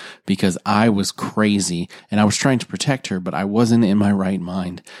fate because I was crazy and I was trying to protect her, but I wasn't in my right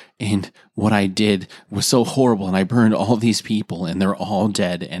mind. And what I did was so horrible and I burned all these people and they're all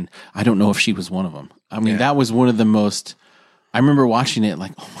dead. And I don't know if she was one of them. I mean, that was one of the most, I remember watching it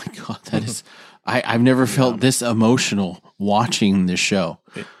like, oh my God, that is, I've never felt this emotional watching this show.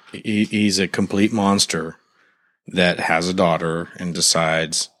 He's a complete monster that has a daughter and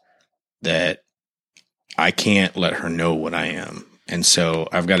decides that I can't let her know what I am. And so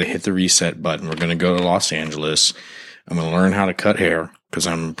I've got to hit the reset button. We're going to go to Los Angeles. I'm going to learn how to cut hair because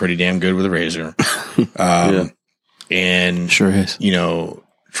I'm pretty damn good with a razor. And sure is,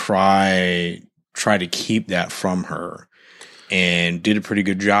 try to keep that from her, and did a pretty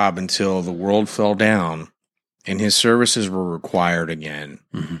good job until the world fell down and his services were required again.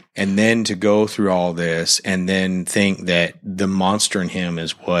 And then to go through all this and then think that the monster in him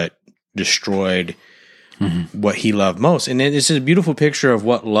is what destroyed what he loved most. And it's a beautiful picture of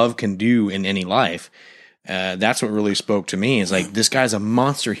what love can do in any life. That's what really spoke to me. Is like, this guy's a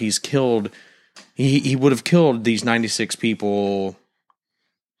monster. He's killed. He would have killed these 96 people,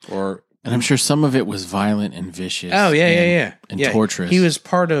 and I'm sure some of it was violent and vicious. Oh yeah, and torturous. He was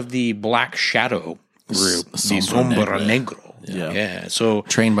part of the Black Shadow group, the Sombra Negro. Yeah. So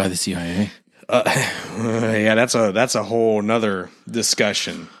trained by the CIA. That's a whole nother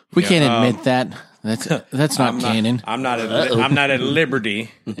discussion. We can't admit that. That's not canon. I'm not at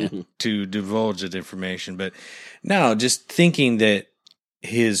liberty to divulge that information, but no, just thinking that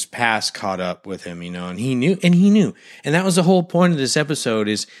his past caught up with him, and he knew, and that was the whole point of this episode.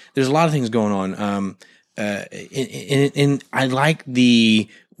 Is there's a lot of things going on, and I like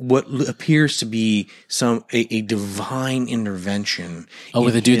what appears to be a divine intervention. Oh,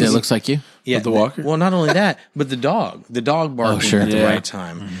 with a dude that looks like you? Yeah, with the walker? Well, not only that, but the dog barking at the right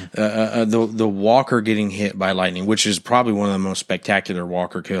time. The walker getting hit by lightning, which is probably one of the most spectacular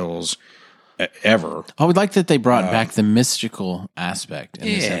walker kills ever. I would like that they brought back the mystical aspect in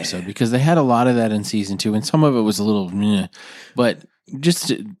this episode, because they had a lot of that in season 2, and some of it was a little meh, but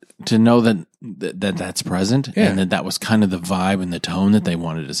just to know that's present and that was kind of the vibe and the tone that they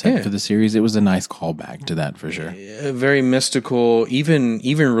wanted to set for the series. It was a nice callback to that for sure. Very mystical, even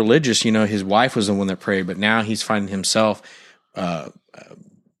religious. His wife was the one that prayed, but now he's finding himself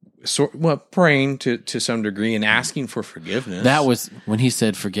praying to some degree and asking for forgiveness. That was when he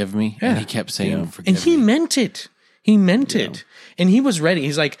said, "Forgive me," and he kept saying, "Forgive me." And he meant it. He meant it, and he was ready.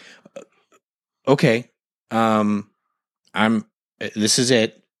 He's like, "Okay, this is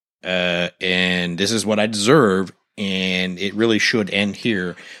it, and this is what I deserve, and it really should end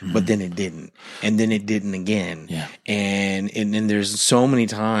here." But then it didn't, and then it didn't again. Yeah. And then there's so many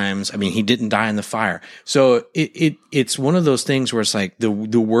times. I mean, he didn't die in the fire. So it's one of those things where it's like the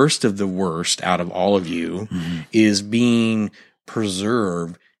worst of the worst out of all of you is being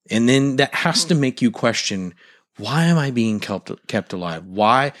preserved, and then that has to make you question, why am I being kept alive?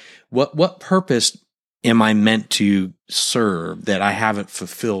 Why? What purpose am I meant to serve that I haven't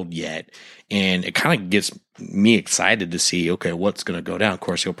fulfilled yet? And it kind of gets me excited to see, okay, what's going to go down. Of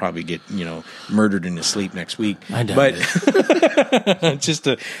course, he'll probably get, murdered in his sleep next week. I doubt it. Just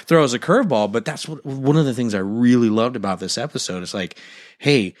to throw as a curveball. But that's one of the things I really loved about this episode. It's like,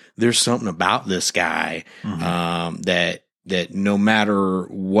 hey, there's something about this guy that no matter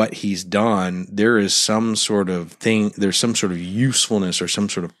what he's done, there is some sort of thing, there's some sort of usefulness or some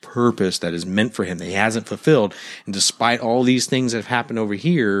sort of purpose that is meant for him that he hasn't fulfilled. And despite all these things that have happened over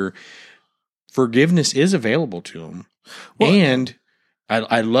here, forgiveness is available to him. Well, and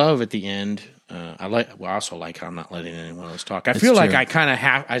I love at the end, I also like how I'm not letting anyone else talk. I feel like I kind of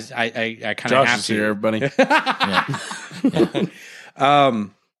have, I kind of have to. Here, everybody.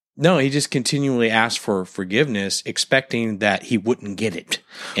 No, he just continually asked for forgiveness, expecting that he wouldn't get it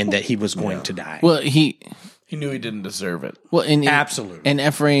and that he was going to die. Well, he knew he didn't deserve it. Well, absolutely. And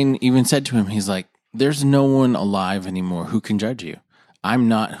Ephraim even said to him, he's like, "There's no one alive anymore who can judge you. I'm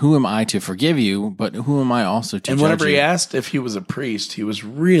not. Who am I to forgive you? But who am I also to judge you?" And whenever he asked if he was a priest, he was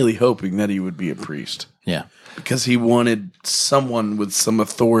really hoping that he would be a priest. Yeah, because he wanted someone with some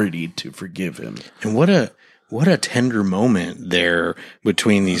authority to forgive him. And what a tender moment there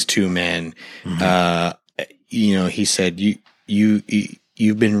between these two men. He said, you've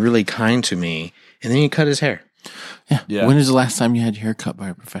been really kind to me. And then he cut his hair. Yeah. When was the last time you had your hair cut by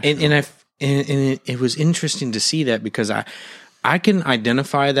a professional? And it was interesting to see that, because I can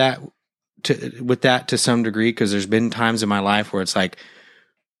identify that with that to some degree, because there's been times in my life where it's like,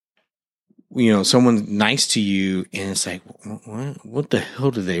 someone's nice to you and it's like, what the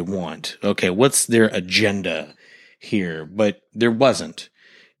hell do they want? Okay, what's their agenda here? But there wasn't.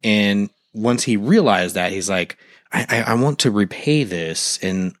 And once he realized that, he's like, I want to repay this,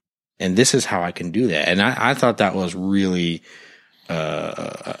 and this is how I can do that. And I thought that was really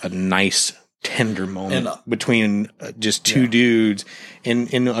a nice, tender moment between just two dudes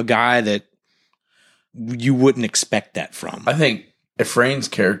and a guy that you wouldn't expect that from. I think Ephraim's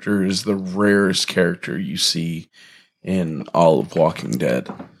character is the rarest character you see in all of Walking Dead,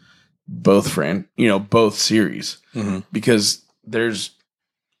 both series, because there's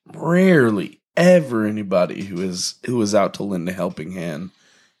rarely ever anybody who is out to lend a helping hand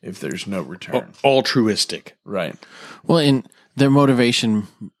if there's no return. Altruistic, right? Well, in their motivation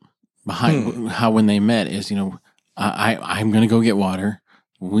behind how when they met is, I'm going to go get water.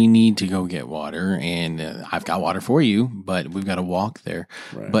 we need to go get water, and I've got water for you, but we've got to walk there.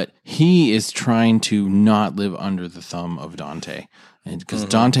 Right. But he is trying to not live under the thumb of Dante. And because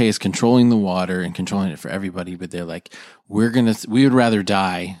Dante is controlling the water and controlling it for everybody, but they're like, we would rather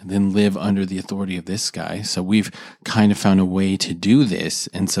die than live under the authority of this guy. So we've kind of found a way to do this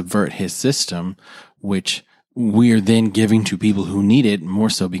and subvert his system, which we're then giving to people who need it, more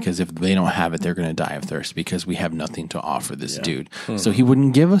so because if they don't have it, they're going to die of thirst because we have nothing to offer this dude. So he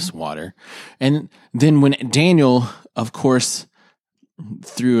wouldn't give us water. And then when Daniel, of course,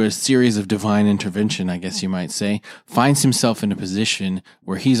 through a series of divine intervention, I guess you might say, finds himself in a position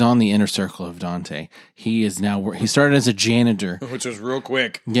where he's on the inner circle of Dante. He is now, he started as a janitor. Which was real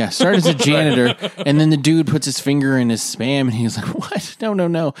quick. Yeah, started as a janitor, and then the dude puts his finger in his spam, and he's like, what?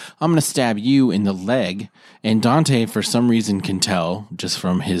 No. I'm going to stab you in the leg. And Dante, for some reason, can tell, just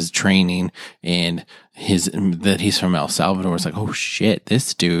from his training and that he's from El Salvador. It's like, oh shit,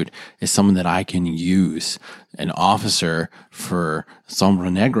 this dude is someone that I can use, an officer for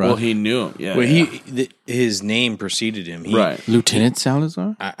Sombra Negra. Well, he knew. Yeah. Well, his name preceded him. Right. Lieutenant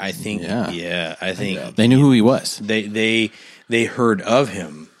Salazar? I think. Yeah. I think They knew who he was. They heard of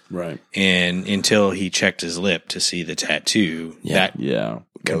him. Right. And until he checked his lip to see the tattoo, that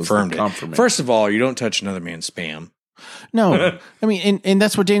confirmed it. First of all, you don't touch another man's spam. No, I mean, and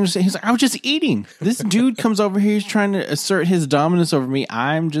that's what Daniel said. He's like, I was just eating. This dude comes over here. He's trying to assert his dominance over me.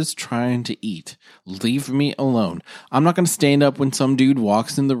 I'm just trying to eat. Leave me alone. I'm not going to stand up when some dude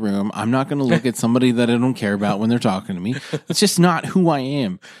walks in the room. I'm not going to look at somebody that I don't care about when they're talking to me. It's just not who I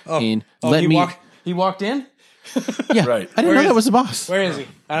am. He walked in? Yeah, right. I didn't know that was the boss. Where is he?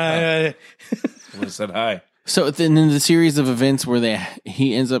 I would have said hi. So then in the series of events where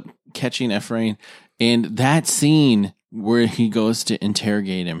he ends up catching Ephraim, and that scene where he goes to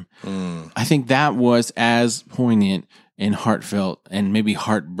interrogate him, I think that was as poignant and heartfelt and maybe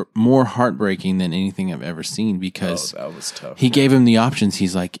more heartbreaking than anything I've ever seen, because that was tough. He gave him the options.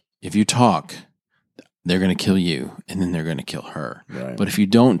 He's like, if you talk, they're going to kill you, and then they're going to kill her. Right. But if you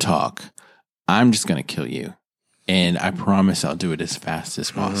don't talk, I'm just going to kill you. And I promise I'll do it as fast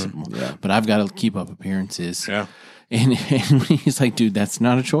as possible. Yeah. But I've got to keep up appearances. Yeah. And he's like, dude, that's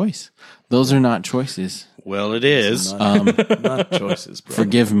not a choice. Those are not choices. Well, it is. Not choices, bro.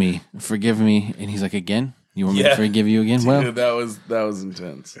 Forgive me. And he's like, again? You want me to forgive you again? Dude, well, that was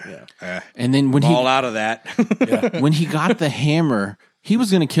intense. Yeah. And then when all out of that. when he got the hammer, he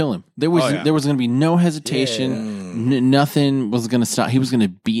was going to kill him. There was going to be no hesitation. Nothing was going to stop. He was going to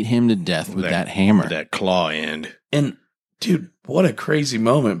beat him to death with that hammer. That claw end. And dude, what a crazy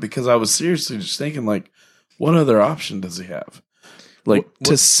moment, because I was seriously just thinking, like, what other option does he have? Like,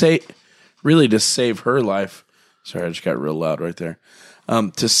 to save her life. Sorry, I just got real loud right there.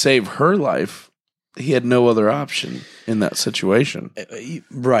 To save her life, he had no other option in that situation.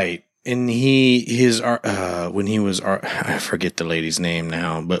 Right. And when he was, I forget the lady's name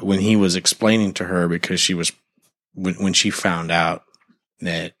now, but when he was explaining to her, because she was, when she found out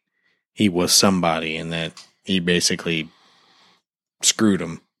that he was somebody and that he basically screwed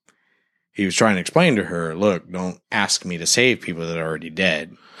him, he was trying to explain to her, look, don't ask me to save people that are already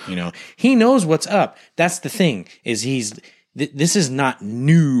dead. You know, he knows what's up. That's the thing, is this is not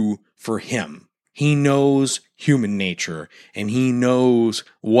new for him. He knows human nature, and he knows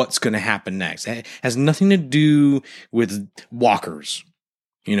what's going to happen next. It has nothing to do with walkers.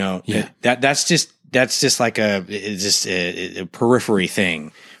 You know, that's just like a periphery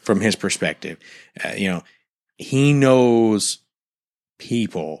thing from his perspective. He knows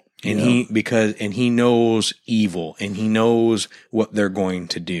people, and he knows evil, and he knows what they're going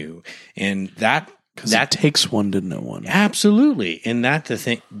to do, and that takes one to know one. Absolutely, and that's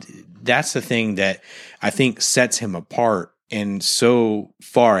the thing that I think sets him apart and so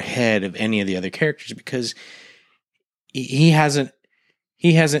far ahead of any of the other characters, because we haven't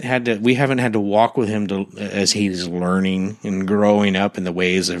had to walk with him as he's learning and growing up in the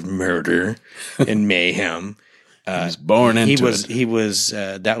ways of murder and mayhem. He was born into it. He was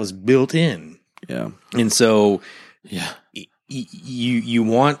that was built in. Yeah. And so you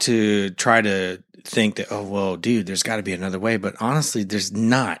want to try to think that, oh well, dude, there's got to be another way, but honestly, there's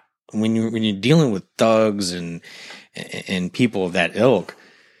not. When you're dealing with thugs and people of that ilk,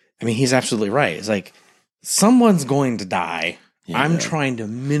 I mean, he's absolutely right. It's like, someone's going to die. Yeah. I'm trying to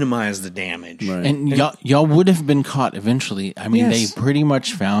minimize the damage. Right. And y'all would have been caught eventually. I mean, they pretty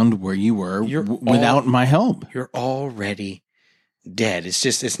much found where you were without my help. You're already dead.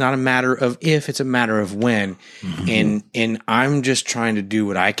 It's not a matter of if, it's a matter of when. Mm-hmm. And I'm just trying to do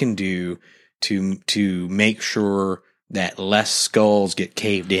what I can do to make sure that less skulls get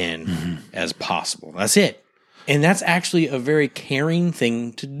caved in as possible. That's it. And that's actually a very caring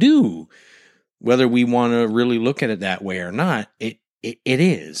thing to do. Whether we want to really look at it that way or not, it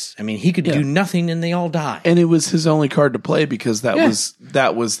is. I mean, he could do nothing and they all die. And it was his only card to play because that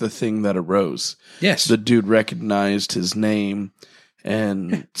was the thing that arose. Yes. The dude recognized his name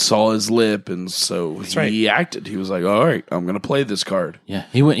and saw his lip, and so he acted. He was like, all right, I'm going to play this card. Yeah,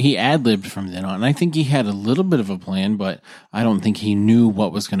 he ad-libbed from then on. And I think he had a little bit of a plan, but I don't think he knew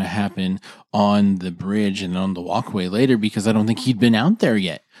what was going to happen on the bridge and on the walkway later because I don't think he'd been out there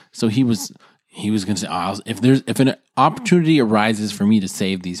yet. So he was going to say, if an opportunity arises for me to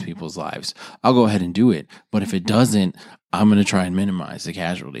save these people's lives, I'll go ahead and do it. But if it doesn't, I'm going to try and minimize the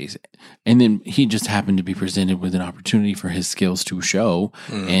casualties. And then he just happened to be presented with an opportunity for his skills to show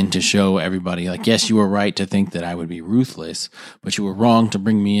and to show everybody, like, yes, you were right to think that I would be ruthless, but you were wrong to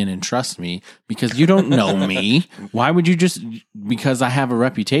bring me in and trust me because you don't know me. Why would you just, because I have a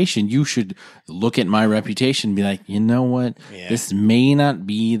reputation, you should look at my reputation and be like, you know what? Yeah. This may not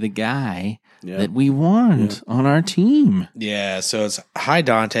be the guy that we want on our team. Yeah. So it's hi,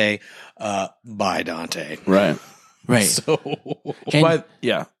 Dante, bye, Dante. Right. Right. So,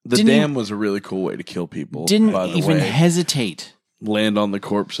 the dam was a really cool way to kill people. Didn't by the even way. Hesitate. Land on the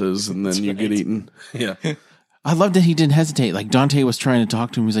corpses and then you get eaten. Yeah. I love that he didn't hesitate. Like Dante was trying to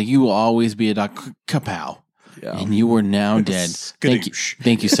talk to him. He's like, you will always be a kapow. Yeah. And you are now dead. Thank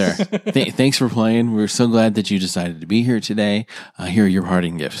you, sir. Thanks for playing. We're so glad that you decided to be here today. Here are your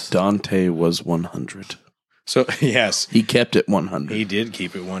parting gifts. Dante was 100. So, yes. He kept it 100. He did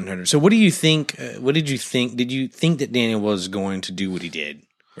keep it 100. So, what do you think? What did you think? Did you think that Daniel was going to do what he did?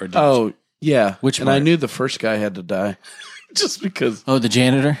 Or did yeah. Which and part? I knew the first guy had to die. Just because. Oh, the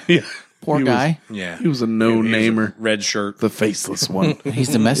janitor? Yeah. Poor guy. He was a no-namer. Red shirt. The faceless one.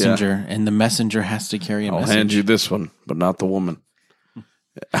 He's the messenger, and the messenger has to carry a message. I'll hand you this one, but not the woman.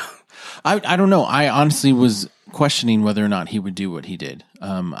 I don't know. I honestly was questioning whether or not he would do what he did.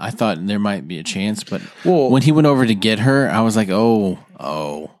 I thought there might be a chance, but when he went over to get her, I was like,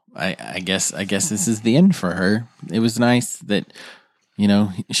 I guess this is the end for her. It was nice that,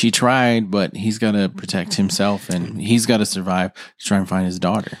 she tried, but he's got to protect himself and he's got to survive to try and find his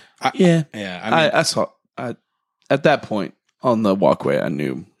daughter. I saw at that point on the walkway, I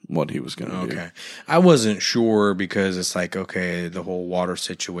knew what he was going to do. I wasn't sure because it's like, okay, the whole water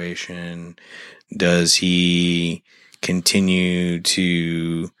situation. Does he continue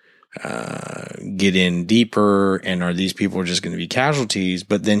to get in deeper, and are these people just going to be casualties?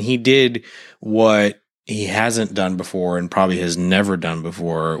 But then he did what he hasn't done before and probably has never done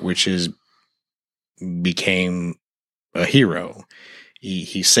before, which is became a hero.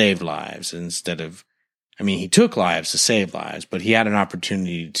 He saved lives instead of, he took lives to save lives, but he had an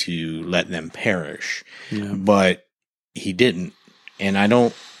opportunity to let them perish, but he didn't. And I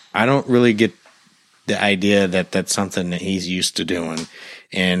don't really get the idea that that's something that he's used to doing.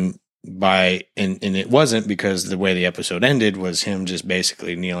 And it wasn't, because the way the episode ended was him just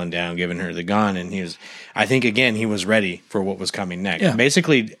basically kneeling down, giving her the gun. And I think again, he was ready for what was coming next. Yeah.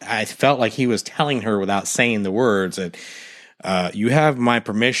 Basically, I felt like he was telling her without saying the words that, you have my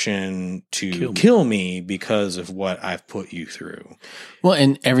permission to kill me because of what I've put you through. Well,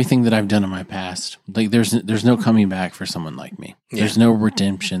 and everything that I've done in my past, like there's no coming back for someone like me. Yeah. There's no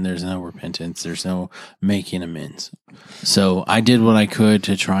redemption. There's no repentance. There's no making amends. So I did what I could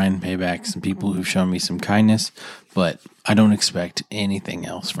to try and pay back some people who've shown me some kindness, but I don't expect anything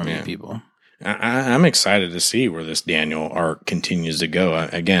else from you people. I'm excited to see where this Daniel arc continues to go.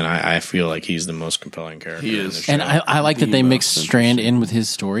 I feel like he's the most compelling character. He is. And I like that they mixed Strand in with his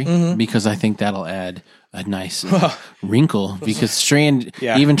story because I think that'll add a nice wrinkle, because Strand,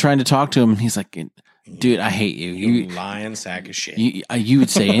 even trying to talk to him, he's like, dude, I hate you. You lying sack of shit. You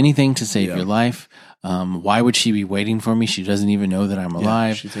would say anything to save your life. Why would she be waiting for me? She doesn't even know that I'm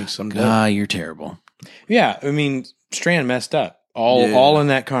alive. She thinks I'm dead. You're terrible. Yeah. Strand messed up. All in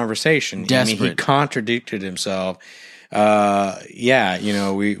that conversation. Desperate. He contradicted himself. We all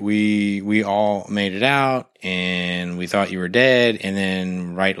made it out and we thought you were dead. And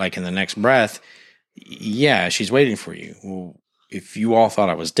then like in the next breath, she's waiting for you. Well, if you all thought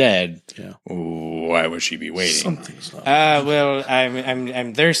I was dead, why would she be waiting? Something's not. Well,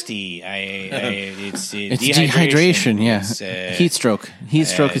 I'm thirsty. It's dehydration. Yeah. Heat stroke. Heat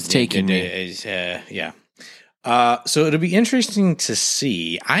stroke is taking me. So it'll be interesting to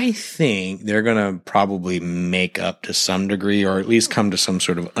see. I think they're going to probably make up to some degree, or at least come to some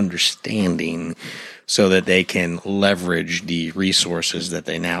sort of understanding, so that they can leverage the resources that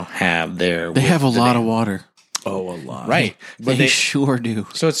they now have there. They have a lot of water. Oh, a lot. Right. But they sure do.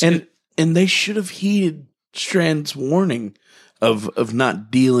 So it's and they should have heeded Strand's warning of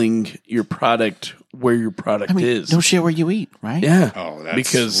not dealing your product where your product is. Don't share where you eat, right? Yeah. Oh,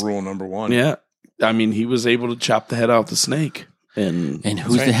 that's rule number one. Yeah. I mean, he was able to chop the head off the snake. And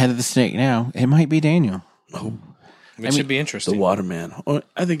who's the head of the snake now? It might be Daniel. Oh, it should be interesting. The Waterman. Oh,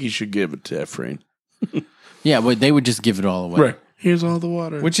 I think he should give it to Ephraim. Yeah, but they would just give it all away. Right. Here's all the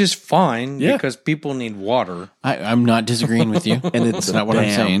water. Which is fine because people need water. I'm not disagreeing with you. And it's not what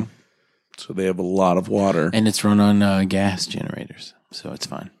I'm saying. So they have a lot of water. And it's run on gas generators. So it's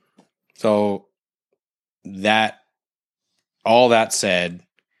fine. So all that said,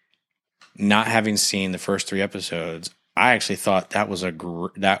 not having seen the first 3 episodes, I actually thought that was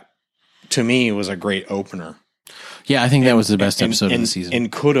that to me was a great opener. Yeah, I think that was the best episode of the season.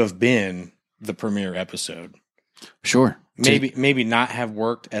 And could have been the premiere episode. Sure. Maybe not have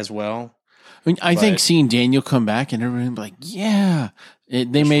worked as well. I mean, I think seeing Daniel come back and everyone be like, yeah.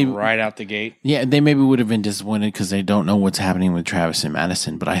 They may right out the gate. Yeah, they maybe would have been disappointed because they don't know what's happening with Travis and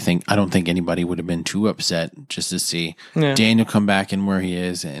Madison. But I don't think anybody would have been too upset just to see Daniel come back and where he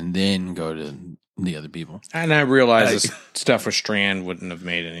is and then go to the other people. And I realized this stuff with Strand wouldn't have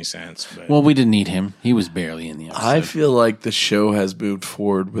made any sense. But. Well, we didn't need him. He was barely in the episode. I feel like the show has moved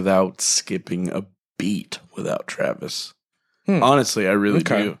forward without skipping a beat without Travis. Honestly, I really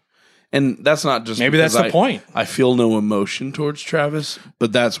do. And that's not just maybe that's the point. I feel no emotion towards Travis,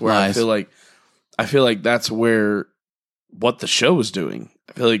 but that's where I feel like that's where what the show is doing.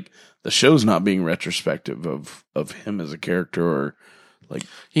 I feel like the show's not being retrospective of him as a character or like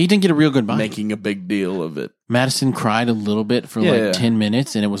he didn't get a real goodbye. Making a big deal of it. Madison cried a little bit for 10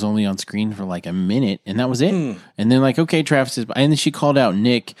 minutes and it was only on screen for like a minute and that was it. And then like, okay, Travis is, and then she called out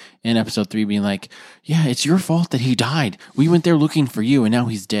Nick in episode 3 being like, yeah, it's your fault that he died. We went there looking for you and now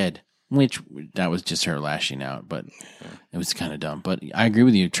he's dead. Which that was just her lashing out, but it was kind of dumb. But I agree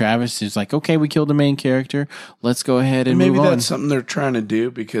with you. Travis is like, okay, we killed the main character. Let's go ahead and maybe move on. That's something they're trying to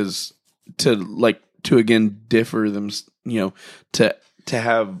do because to again differ them, to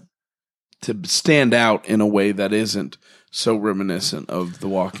stand out in a way that isn't so reminiscent of The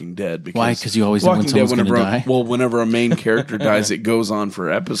Walking Dead. Because why? Because you always know when someone's going to die. Well, whenever a main character dies, it goes on for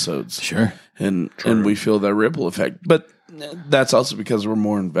episodes. Sure, and we feel that ripple effect, but. That's also because we're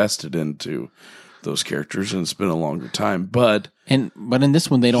more invested into those characters and it's been a longer time. But in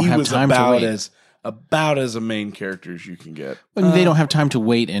this one, they don't have time to wait. About as a main character as you can get. They don't have time to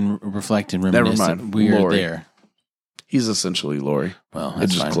wait and reflect and reminisce. Never mind. We are Lori. there. He's essentially Lori. Well, it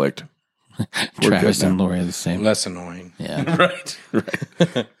just clicked. Travis and Lori are the same. Less annoying. Yeah. Right.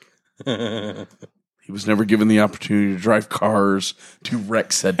 He was never given the opportunity to drive cars, to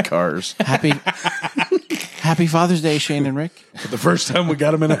wreck said cars. Happy Father's Day, Shane and Rick. But the first time we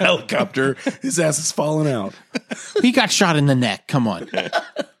got him in a helicopter, his ass is falling out. He got shot in the neck. Come on.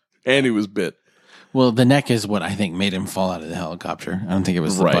 And he was bit. Well, the neck is what I think made him fall out of the helicopter. I don't think it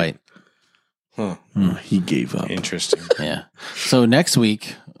was the bite. Huh. He gave up. Interesting. Yeah. So next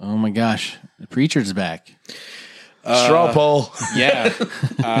week, oh my gosh, the preacher's back. Straw poll. Yeah.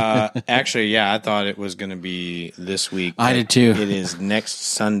 Actually, I thought it was going to be this week. I did too. It is next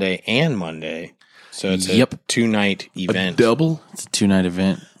Sunday and Monday. So it's a 2-night event. A double? It's a 2-night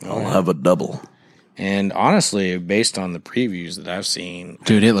event. I'll have a double. And honestly, based on the previews that I've seen,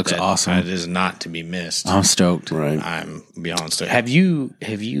 dude, it looks awesome. It is not to be missed. I'm stoked. Right. I'm beyond stoked. Have you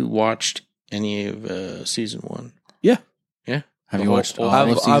watched any of season 1? Yeah. Yeah. Have you watched all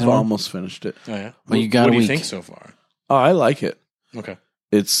of season 1? I've almost finished it. Oh yeah. Well, you got what a do week. You think so far? Oh, I like it. Okay.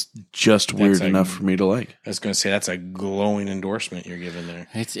 It's just weird enough for me to like. I was going to say that's a glowing endorsement you're giving there.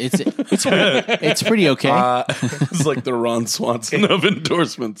 It's pretty okay. It's like the Ron Swanson of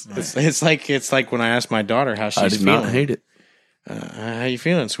endorsements. It's like when I asked my daughter how she's feeling. I did not hate it. How you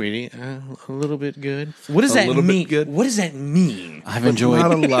feeling, sweetie? A little bit good. What does that mean? Good. What does that mean? I've enjoyed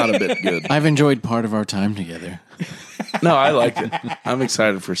not a lot of it good. I've enjoyed part of our time together. No, I like it. I'm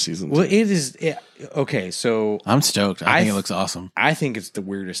excited for season 2. Well, it is okay. So I'm stoked. I think it looks awesome. I think it's the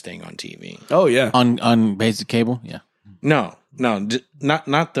weirdest thing on TV. Oh yeah, on basic cable. Yeah. No, not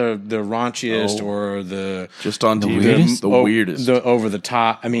the raunchiest or the just on the TV. Weirdest? The weirdest, the over the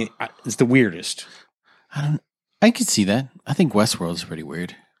top. I mean, it's the weirdest. I could see that. I think Westworld's pretty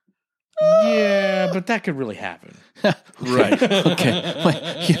weird. Yeah, but that could really happen. Right. Okay.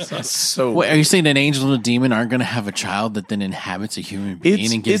 Wait, are you saying an angel and a demon aren't going to have a child that then inhabits a human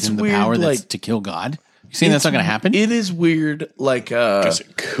being and gives him the power that's to kill God? You saying that's not going to happen? It is weird. Because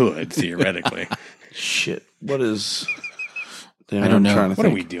it could, theoretically. Shit. What is... I don't know. What are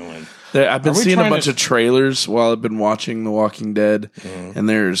we doing? I've been seeing a bunch of trailers while I've been watching The Walking Dead. And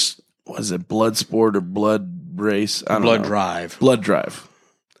there's... Was it Bloodsport or Blood Race? I don't know. Drive. Blood Drive.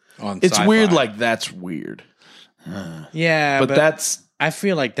 On it's sci-fi. weird. Like, that's weird. Yeah, but that's I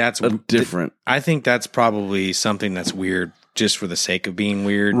feel like that's different. I think that's probably something that's weird just for the sake of being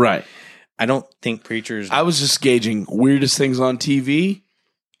weird. Right. I don't think Preacher's. I was just gauging weirdest things on TV.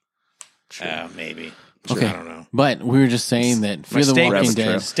 Maybe. Okay. I don't know. But we were just saying that Fear the Walking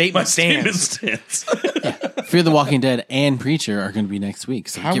Dead, Statement stands. Fear the Walking Dead, and Preacher are going to be next week.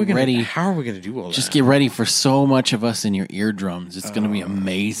 So get ready. How are we going to do all that? Just get ready for so much of us in your eardrums. It's going to be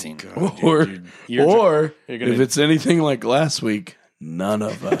amazing. God, Or you're if it's anything like last week, none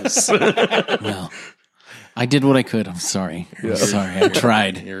of us. Well, I did what I could. I'm sorry. I'm sorry. I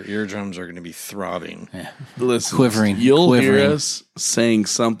tried. Your eardrums are going to be throbbing. Listen, Quivering. You'll hear us saying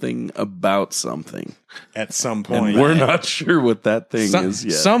something about something At some point. and we're not sure what that thing is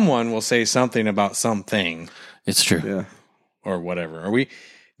yet. Someone will say something about something It's true. Yeah. or whatever.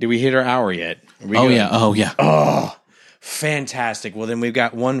 Did we hit our hour yet? Are we Oh, good? yeah. Oh, yeah. Oh, fantastic. Well, then we've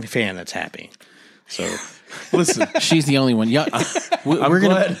got one fan that's happy. So Listen, She's the only one. Yeah. I'm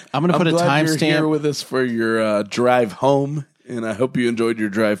gonna put a glad you're here timestamp. with us for your drive home, and I hope you enjoyed your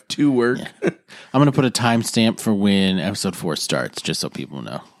drive to work. I'm going to put a timestamp for when episode 4 starts, just so people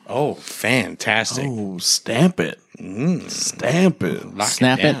know. Oh, fantastic. Oh, stamp it. Stamp it.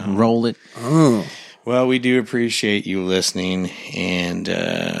 Snap it, down. roll it. Well, we do appreciate you listening, and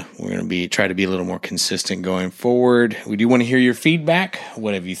we're going to try to be a little more consistent going forward. We do want to hear your feedback.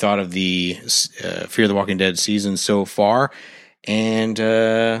 What have you thought of the Fear the Walking Dead season so far? And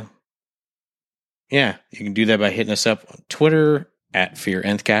yeah, you can do that by hitting us up on Twitter at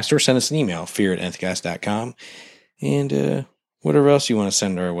FearNthCast or send us an email, fear@nthcast.com. And whatever else you want to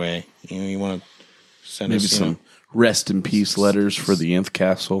send our way. You want to send Maybe us some rest in peace letters for the Nth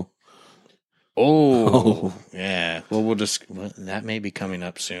Castle. Oh, yeah. Well, that may be coming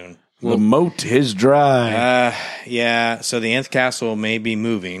up soon. The moat is dry. Yeah. So the Nth Castle may be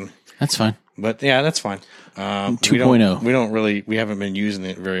moving, That's fine. but yeah, that's fine. 2.0. We haven't been using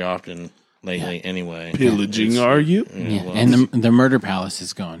it very often lately anyway. Pillaging, are you? Yeah. well, And the murder palace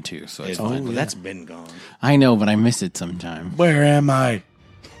is gone, too. So it's fine. Well, that's been gone. I know, but I miss it sometime. Where am I?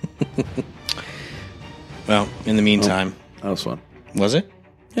 Well, in the meantime, That was fun. was it?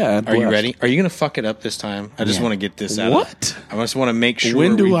 Yeah. Are you ready? Are you going to fuck it up this time? I just want to get this out. What? I just want to make sure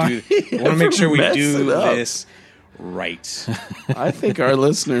When do we I do. I want to make sure we mess do it up? this right. I think our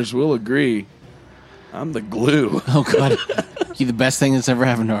listeners will agree. I'm the glue. Oh, God. You're the best thing that's ever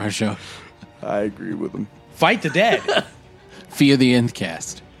happened to our show. I agree with them. Fight the dead. Fear the Nth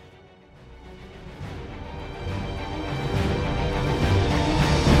Cast.